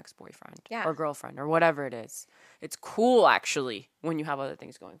find your next boyfriend or girlfriend or whatever it is. It's cool, actually, when you have other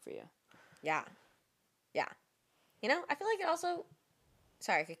things going for you. Yeah. Yeah. You know, I feel like it also...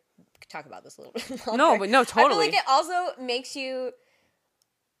 Sorry, I could talk about this a little bit longer. No, totally. I feel like it also makes you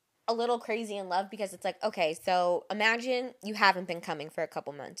a little crazy in love because it's like, okay, so imagine you haven't been coming for a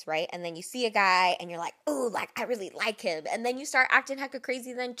couple months, right? And then you see a guy and you're like, ooh, like I really like him. And then you start acting hecka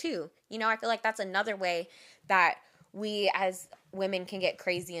crazy then too. You know, I feel like that's another way that we as women can get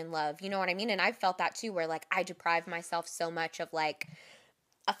crazy in love. You know what I mean? And I've felt that too, where like I deprive myself so much of like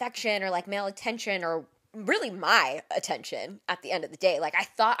affection or like male attention or really my attention at the end of the day. Like I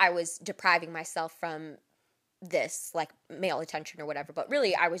thought I was depriving myself from this like male attention or whatever, but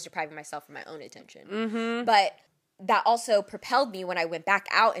really I was depriving myself from my own attention. Mm-hmm. But that also propelled me when I went back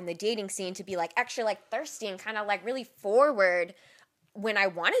out in the dating scene to be like extra like thirsty and kind of like really forward when I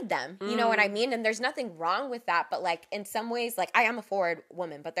wanted them. You know what I mean? And there's nothing wrong with that, but like in some ways, like I am a forward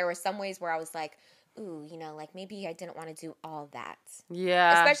woman, but there were some ways where I was like, ooh, you know, like maybe I didn't want to do all that.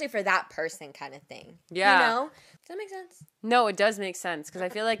 Yeah. Especially for that person kind of thing. Yeah. You know? Does that make sense? No, it does make sense because I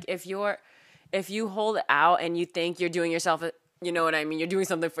feel like if you hold it out and you think you're doing yourself You know what I mean? You're doing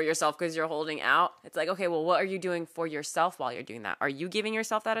something for yourself because you're holding out. It's like, okay, well, what are you doing for yourself while you're doing that? Are you giving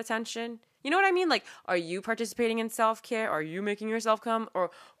yourself that attention? You know what I mean? Like, are you participating in self-care? Are you making yourself come? Or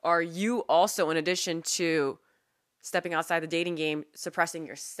are you also, in addition to stepping outside the dating game, suppressing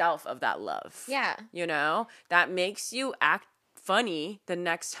yourself of that love? Yeah. You know? That makes you act funny the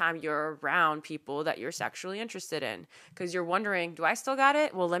next time you're around people that you're sexually interested in. Because you're wondering, do I still got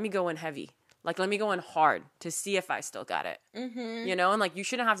it? Well, let me go in heavy. Like, let me go in hard to see if I still got it. Mm-hmm. You know? And, like, you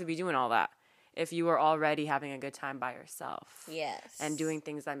shouldn't have to be doing all that if you are already having a good time by yourself. Yes. And doing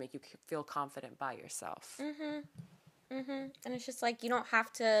things that make you feel confident by yourself. Mm-hmm. Mm-hmm. And it's just, like, you don't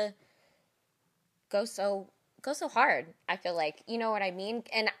have to go so hard, I feel like. You know what I mean?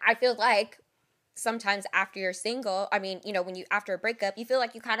 And I feel like sometimes after you're single, I mean, you know, when you, after a breakup, you feel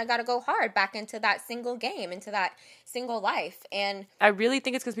like you kind of got to go hard back into that single game, into that single life. And I really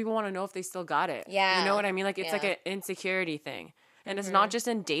think it's because people want to know if they still got it. Yeah. You know what I mean? Like, it's like an insecurity thing. And it's not just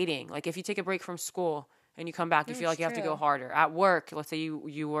in dating. Like, if you take a break from school and you come back, you feel like you have to go harder. At work, let's say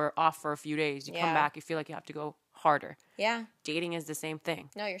you were off for a few days. You come back, you feel like you have to go harder. Yeah. Dating is the same thing.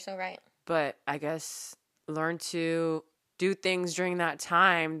 No, you're so right. But I guess learn to do things during that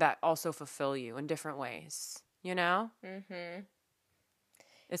time that also fulfill you in different ways, you know? Mm-hmm.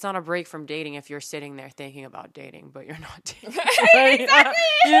 It's not a break from dating if you're sitting there thinking about dating, but you're not dating. Exactly.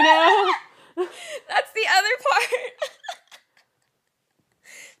 You know? That's the other part.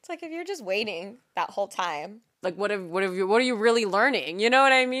 It's like if you're just waiting that whole time. Like, what are you really learning? You know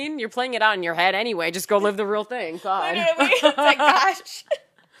what I mean? You're playing it out in your head anyway. Just go live the real thing. God. Literally. It's like, gosh.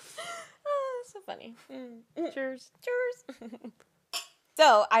 Oh, that's so funny. Cheers. Cheers.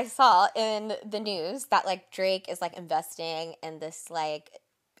 So I saw in the news that, like, Drake is, like, investing in this, like,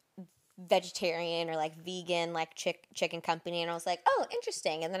 vegetarian or, like, vegan, like, chicken company. And I was like, oh,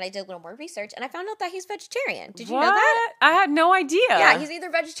 interesting. And then I did a little more research and I found out that he's vegetarian. Did you know that? I had no idea. Yeah, he's either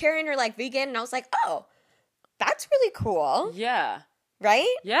vegetarian or, like, vegan. And I was like, oh, that's really cool. Yeah.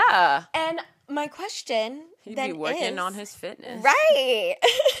 Right? Yeah. And my question He'd then be working is, on his fitness. Right.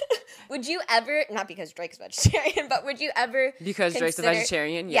 Would you ever, not because Drake's vegetarian, but would you ever Because Drake's a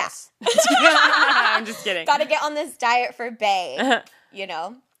vegetarian? Yeah. Yes. I'm just kidding. Gotta get on this diet for bae, you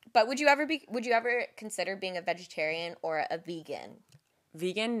know? But would you ever consider being a vegetarian or a vegan?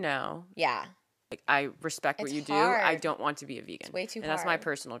 Vegan? No. Yeah. Like, I respect what It's you do. hard. I don't want to be a vegan. It's way too and that's my hard.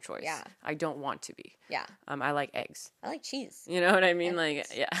 personal choice. Yeah. I don't want to be. Yeah. I like eggs. I like cheese. You know what I mean? Like,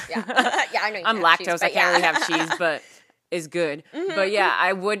 yeah. Yeah. Yeah, I know you I'm can't have lactose. cheese, I but can't yeah. really have cheese, but it's good. But yeah,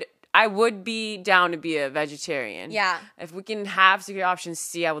 I would be down to be a vegetarian. Yeah. If we can have secret option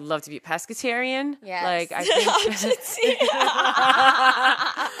C, I would love to be a pescatarian. Yes. Like, I think.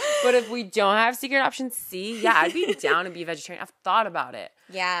 But if we don't have secret option C, yeah, I'd be down to be a vegetarian. I've thought about it.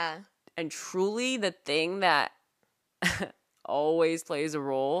 Yeah. And truly, the thing that always plays a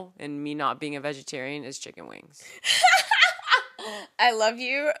role in me not being a vegetarian is chicken wings. I love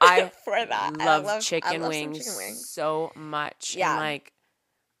you for that. I love some chicken wings chicken wings so much. Yeah. And, like,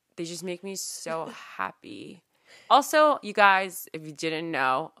 they just make me so happy. Also, you guys, if you didn't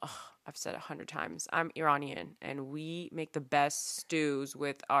know, I've said 100 times, I'm Iranian, and we make the best stews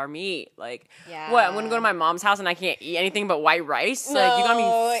with our meat. Like, Yeah. what? I'm gonna go to my mom's house and I can't eat anything but white rice? Like, you got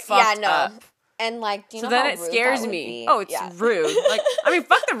me fucked up. And, like, do you So know then how it rude scares that would me. be? Oh, it's Yeah. rude. Like, I mean,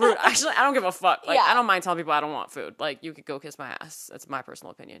 fuck the rude. Actually, I don't give a fuck. Like, Yeah. I don't mind telling people I don't want food. Like, you could go kiss my ass. That's my personal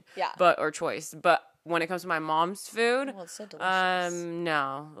opinion. Yeah. Or choice. But when it comes to my mom's food, Well, it's so delicious.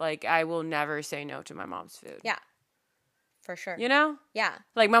 no. Like, I will never say no to my mom's food. Yeah. For sure. You know? Yeah.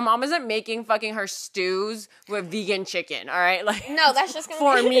 Like, my mom isn't making fucking her stews with vegan chicken, all right? Like, No, that's just gonna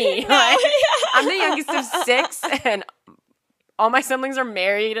for be me. No. Like, I'm the youngest of 6, and all my siblings are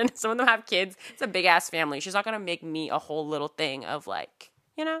married, and some of them have kids. It's a big-ass family. She's not going to make me a whole little thing of, like,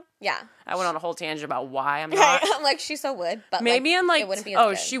 you know? Yeah. I went on a whole tangent about why I'm Right. not. I'm like, she so would, but Maybe in, like, it wouldn't be as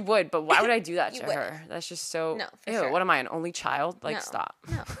good. she would, but why would I do that You to would. her? That's just so, No, for ew, sure. what am I, an only child? Like, No. stop.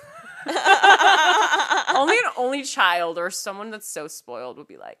 No. Only an only child or someone that's so spoiled would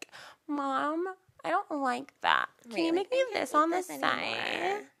be like, Mom, I don't like that. Can you Really? make me I can't this eat on the this side?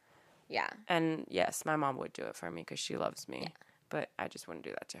 anymore. Yeah. And yes, my mom would do it for me because she loves me. But I just wouldn't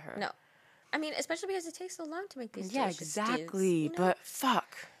do that to her. No. I mean, especially because it takes so long to make these Yeah, delicious stews, exactly. you know? But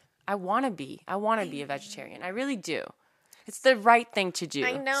fuck. I want to be a vegetarian. I really do. It's the right thing to do.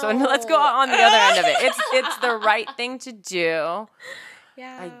 I know. So let's go on the other end of it. It's the right thing to do.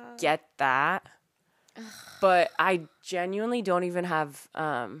 Yeah. I get that. But I genuinely don't even have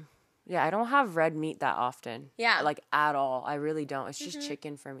I don't have red meat that often. Yeah. Like, at all. I really don't. It's just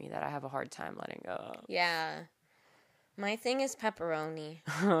chicken for me that I have a hard time letting go. Yeah. My thing is pepperoni.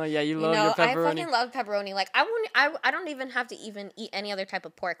 Oh yeah, you love your pepperoni. I fucking love pepperoni. Like I don't even have to even eat any other type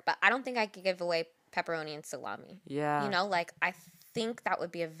of pork, but I don't think I could give away pepperoni and salami. Yeah. You know, like I think that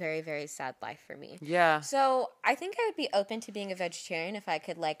would be a very, very sad life for me. Yeah. So I think I would be open to being a vegetarian if I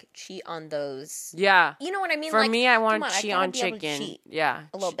could like cheat on those. Yeah. You know what I mean? For like, me, I want to cheat on chicken. Cheat yeah.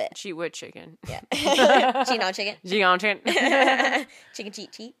 a little bit. Cheat with chicken. Yeah. Cheat on chicken. Cheat on chicken. Chicken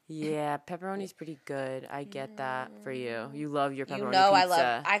cheat. Yeah, pepperoni's pretty good. I get that for you. You love your pepperoni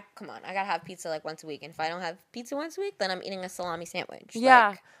pizza. Come on. I gotta have pizza like once a week. And if I don't have pizza once a week, then I'm eating a salami sandwich. Yeah.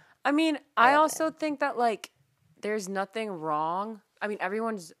 Like, I mean, I also think that like there's nothing wrong. I mean,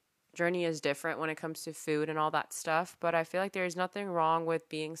 everyone's journey is different when it comes to food and all that stuff, but I feel like there's nothing wrong with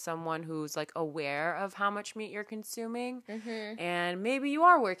being someone who's like aware of how much meat you're consuming. Mm-hmm. And maybe you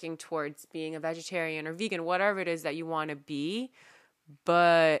are working towards being a vegetarian or vegan, whatever it is that you want to be,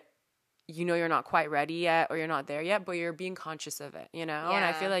 but you know you're not quite ready yet or you're not there yet, but you're being conscious of it, you know? Yeah. And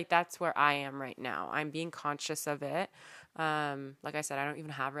I feel like that's where I am right now. I'm being conscious of it. Like I said, I don't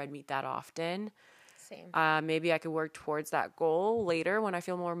even have red meat that often. Same. Maybe I could work towards that goal later when I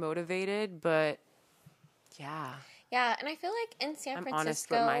feel more motivated, but yeah. Yeah, and I feel like in San Francisco... I'm honest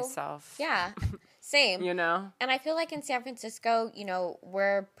with myself. Yeah, same. You know? And I feel like in San Francisco, you know,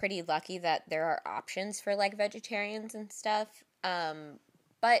 we're pretty lucky that there are options for, like, vegetarians and stuff.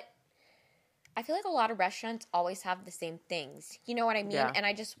 But I feel like a lot of restaurants always have the same things. You know what I mean? Yeah. And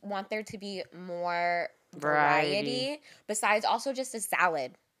I just want there to be more variety. Besides also just a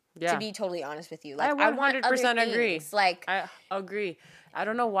salad. Yeah. To be totally honest with you. Like, I 100% agree. Like, I agree. I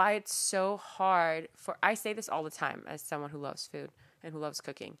don't know why it's so hard I say this all the time as someone who loves food and who loves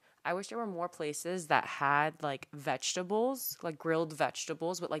cooking. I wish there were more places that had like vegetables, like grilled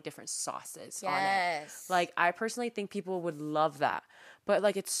vegetables with like different sauces on it. Like, I personally think people would love that. But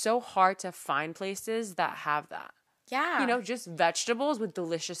like, it's so hard to find places that have that. Yeah. You know, just vegetables with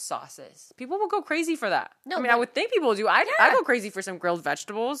delicious sauces. People will go crazy for that. No, I mean, I would think people do. I go crazy for some grilled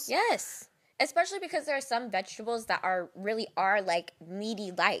vegetables. Yes. Especially because there are some vegetables that really are like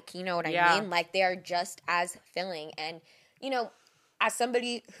meaty like. You know what I mean? Like, they are just as filling. And, you know, as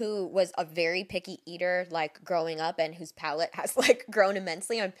somebody who was a very picky eater, like, growing up and whose palate has, like, grown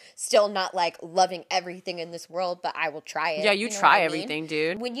immensely, I'm still not, like, loving everything in this world, but I will try it. Yeah, you try everything,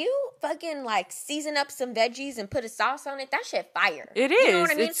 dude. When you fucking, like, season up some veggies and put a sauce on it, that shit fire. It is. You know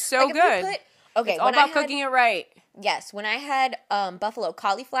what I mean? It's so like, good. It's all about cooking it right. Yes. When I had buffalo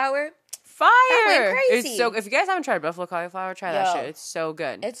cauliflower... Fire! That went crazy. It's so. If you guys haven't tried buffalo cauliflower, try that shit. It's so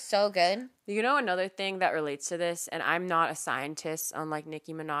good. It's so good. You know another thing that relates to this, and I'm not a scientist, unlike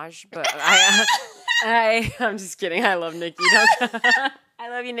Nicki Minaj, but I'm just kidding. I love Nicki. I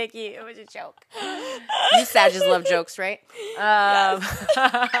love you, Nicki. It was a joke. You Sages love jokes, right?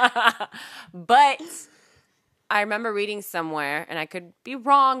 But I remember reading somewhere, and I could be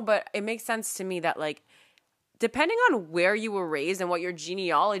wrong, but it makes sense to me that like, depending on where you were raised and what your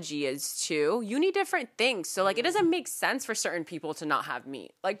genealogy is too, you need different things. So like, it doesn't make sense for certain people to not have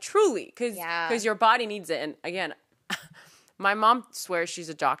meat. Like, truly, because your body needs it. And again, my mom swears she's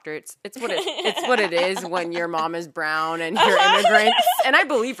a doctor. It's what it is when your mom is brown and you're immigrants. And I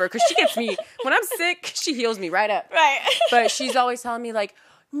believe her because she gets me when I'm sick. She heals me right up. Right. But she's always telling me like,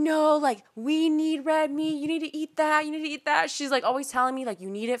 no, like, we need red meat. You need to eat that. You need to eat that. She's, like, always telling me, like, you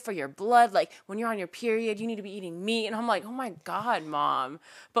need it for your blood. Like, when you're on your period, you need to be eating meat. And I'm like, oh, my God, Mom.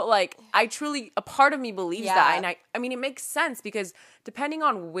 But, like, I truly, a part of me believes that. And I mean, it makes sense because depending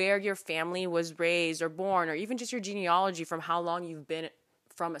on where your family was raised or born or even just your genealogy from how long you've been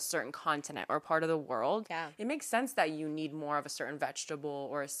from a certain continent or part of the world, it makes sense that you need more of a certain vegetable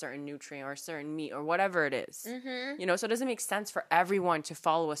or a certain nutrient or a certain meat or whatever it is. Mm-hmm. You know, so it doesn't make sense for everyone to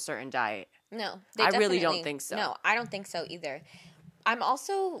follow a certain diet. No, I really don't think so. No, I don't think so either. I'm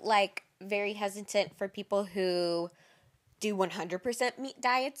also like very hesitant for people who do 100% meat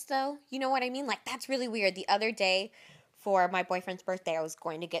diets though. You know what I mean? Like, that's really weird. The other day, for my boyfriend's birthday, I was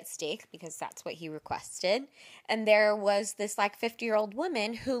going to get steak because that's what he requested. And there was this like 50-year-old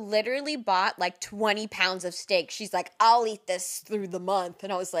woman who literally bought like 20 pounds of steak. She's like, I'll eat this through the month.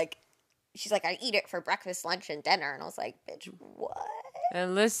 And I was like, she's like, I eat it for breakfast, lunch, and dinner. And I was like, bitch, what?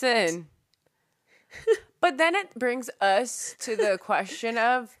 And listen, but then it brings us to the question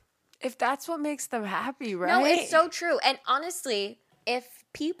of if that's what makes them happy, right? No, it's so true. And honestly, if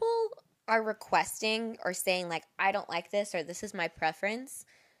people are requesting or saying like, I don't like this or this is my preference,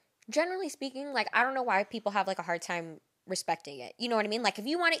 generally speaking, like, I don't know why people have like a hard time respecting it. You know what I mean? Like, if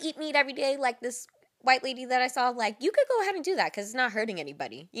you want to eat meat every day like this white lady that I saw, like, you could go ahead and do that because it's not hurting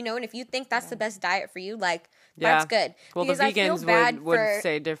anybody, you know? And if you think that's the best diet for you, like, that's good. Well, because the vegans would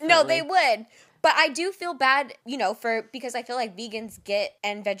say differently. No, they would. But I do feel bad, because I feel like vegans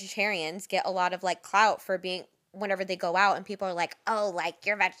and vegetarians get a lot of like clout for being, whenever they go out and people are like, oh, like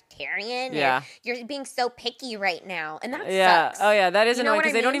you're vegetarian? Yeah. You're being so picky right now. And that Yeah. sucks. Oh, yeah. That is You know annoying what I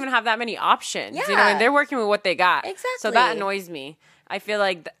because they don't mean? even have that many options. Yeah. And they're working with what they got. Exactly. So that annoys me. I feel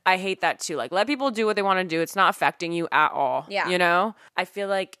like I hate that too. Like, let people do what they want to do. It's not affecting you at all. Yeah. I feel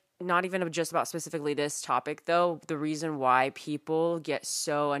like not even just about specifically this topic, though. The reason why people get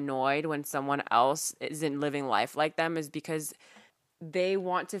so annoyed when someone else isn't living life like them is because they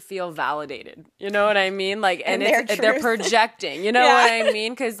want to feel validated. You know what I mean? Like, and they're projecting. You know what I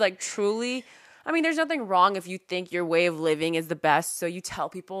mean? Because, like, truly, I mean, there's nothing wrong if you think your way of living is the best, so you tell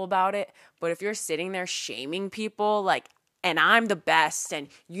people about it. But if you're sitting there shaming people, like, and I'm the best, and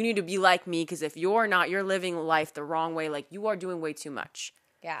you need to be like me, because if you're not, you're living life the wrong way. Like, you are doing way too much.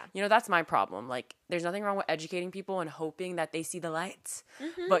 Yeah. That's my problem. Like, there's nothing wrong with educating people and hoping that they see the lights,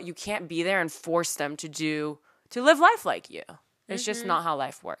 but you can't be there and force them to live life like you. It's just not how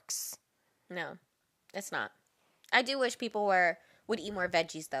life works. No, it's not. I do wish people would eat more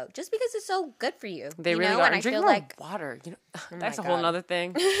veggies, though, just because it's so good for you. They really are. And drink more water. That's a whole nother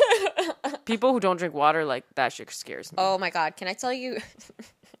thing. People who don't drink water, like, that shit scares me. Oh, my God. Can I tell you?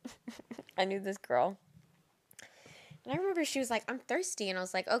 I knew this girl. And I remember she was like, I'm thirsty. And I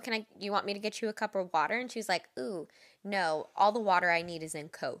was like, oh, you want me to get you a cup of water? And she was like, ooh, no, all the water I need is in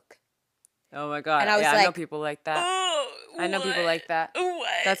Coke. Oh, my God. And I was I know people like that. Oh, I know people like that. What?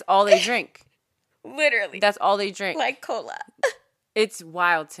 That's all they drink. Literally. That's all they drink. Like cola. It's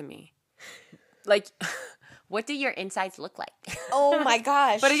wild to me. Like, what do your insides look like? Oh, my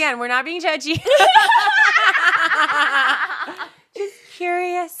gosh. But again, we're not being judgy. Just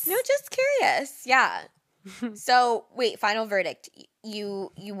curious. No, just curious. Yeah. So, wait, final verdict.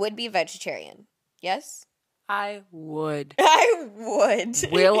 You would be vegetarian. Yes? I would. I would.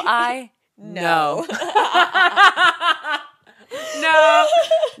 Will I? No. No.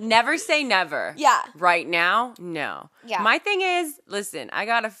 Never say never. Yeah. Right now, no. Yeah. My thing is, listen, I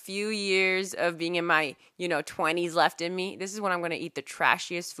got a few years of being in my, 20s left in me. This is when I'm going to eat the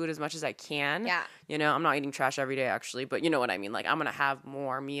trashiest food as much as I can. Yeah. I'm not eating trash every day, actually, but you know what I mean. Like, I'm going to have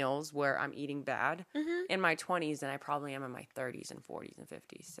more meals where I'm eating bad in my 20s than I probably am in my 30s and 40s and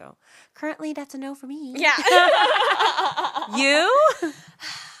 50s. So currently, that's a no for me. Yeah. You?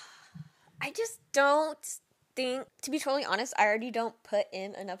 I just don't think, to be totally honest, I already don't put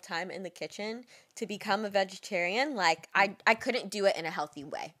in enough time in the kitchen to become a vegetarian. Like, I couldn't do it in a healthy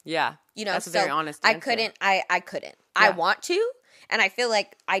way. Yeah. That's a very honest I answer. couldn't. Yeah. I want to, and I feel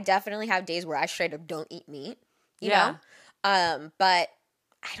like I definitely have days where I straight up don't eat meat, you know? But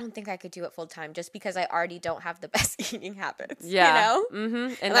I don't think I could do it full time just because I already don't have the best eating habits, you know? Mm-hmm.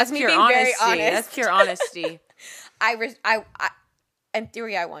 And that's that's me pure being honesty. very honest. That's pure honesty. I in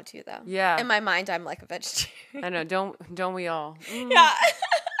theory, I want to, though. Yeah. In my mind, I'm like a vegetarian. I know. Don't we all? Yeah.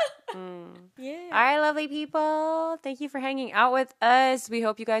 Yeah. All right, lovely people. Thank you for hanging out with us. We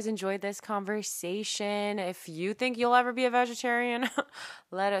hope you guys enjoyed this conversation. If you think you'll ever be a vegetarian,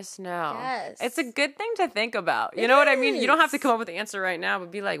 let us know. Yes. It's a good thing to think about. You know what I mean? You don't have to come up with the answer right now,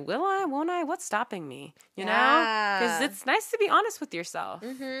 but be like, will I? Won't I? What's stopping me? You know? Because it's nice to be honest with yourself.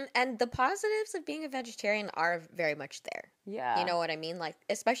 Mm-hmm. And the positives of being a vegetarian are very much there. Yeah. You know what I mean? Like,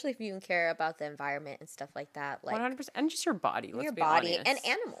 especially if you care about the environment and stuff like that. Like 100%. And just your body. Let's your be body honest. and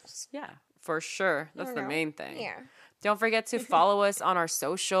animals. Yeah, for sure. That's the main thing. Yeah. Don't forget to follow us on our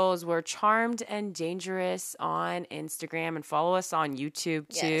socials. We're Charmed and Dangerous on Instagram, and follow us on YouTube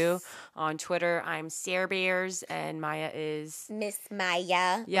too. Yes. On Twitter, I'm Sarah Bears and Maya is Miss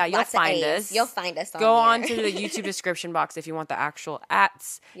Maya. Yeah, you'll Lots of find A's. us. You'll find us on Go there. on to the YouTube description box if you want the actual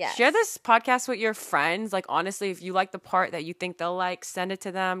ats. Yes. Share this podcast with your friends. Like, honestly, if you like the part that you think they'll like, send it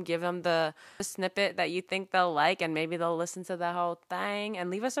to them. Give them the snippet that you think they'll like, and maybe they'll listen to the whole thing.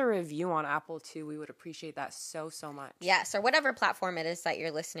 And leave us a review on Apple too. We would appreciate that so much. Yes, or whatever platform it is that you're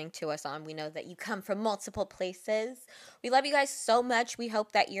listening to us on. We know that you come from multiple places. We love you guys so much. We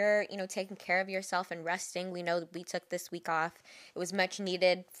hope that you're, taking care of yourself and resting. We know that we took this week off. It was much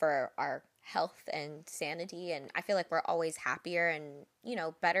needed for our health and sanity, and I feel like we're always happier and,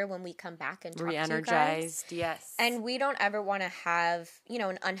 better when we come back and talk to you guys. Re-energized, yes. And we don't ever want to have,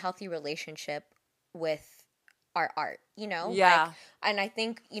 an unhealthy relationship with our art, Yeah. And I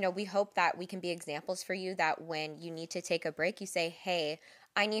think, we hope that we can be examples for you that when you need to take a break, you say, hey,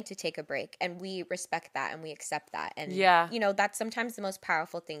 I need to take a break. And we respect that and we accept that. And, that's sometimes the most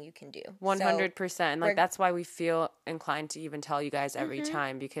powerful thing you can do. 100%. And that's why we feel inclined to even tell you guys every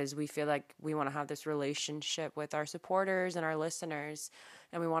time, because we feel like we want to have this relationship with our supporters and our listeners.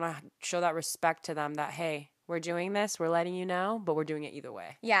 And we want to show that respect to them that, hey, we're doing this, we're letting you know, but we're doing it either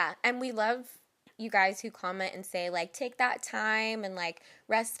way. Yeah. And we love you guys who comment and say, like, take that time and, like,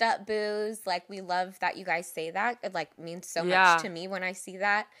 rest up, booze. Like, we love that you guys say that. It, like, means so much to me when I see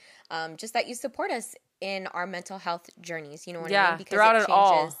that. Just that you support us in our mental health journeys. You know what I mean? Because throughout it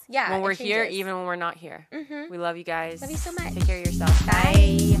all. Yeah, when we're here, even when we're not here. We love you guys. Love you so much. Take care of yourself.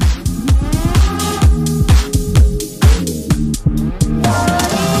 Bye.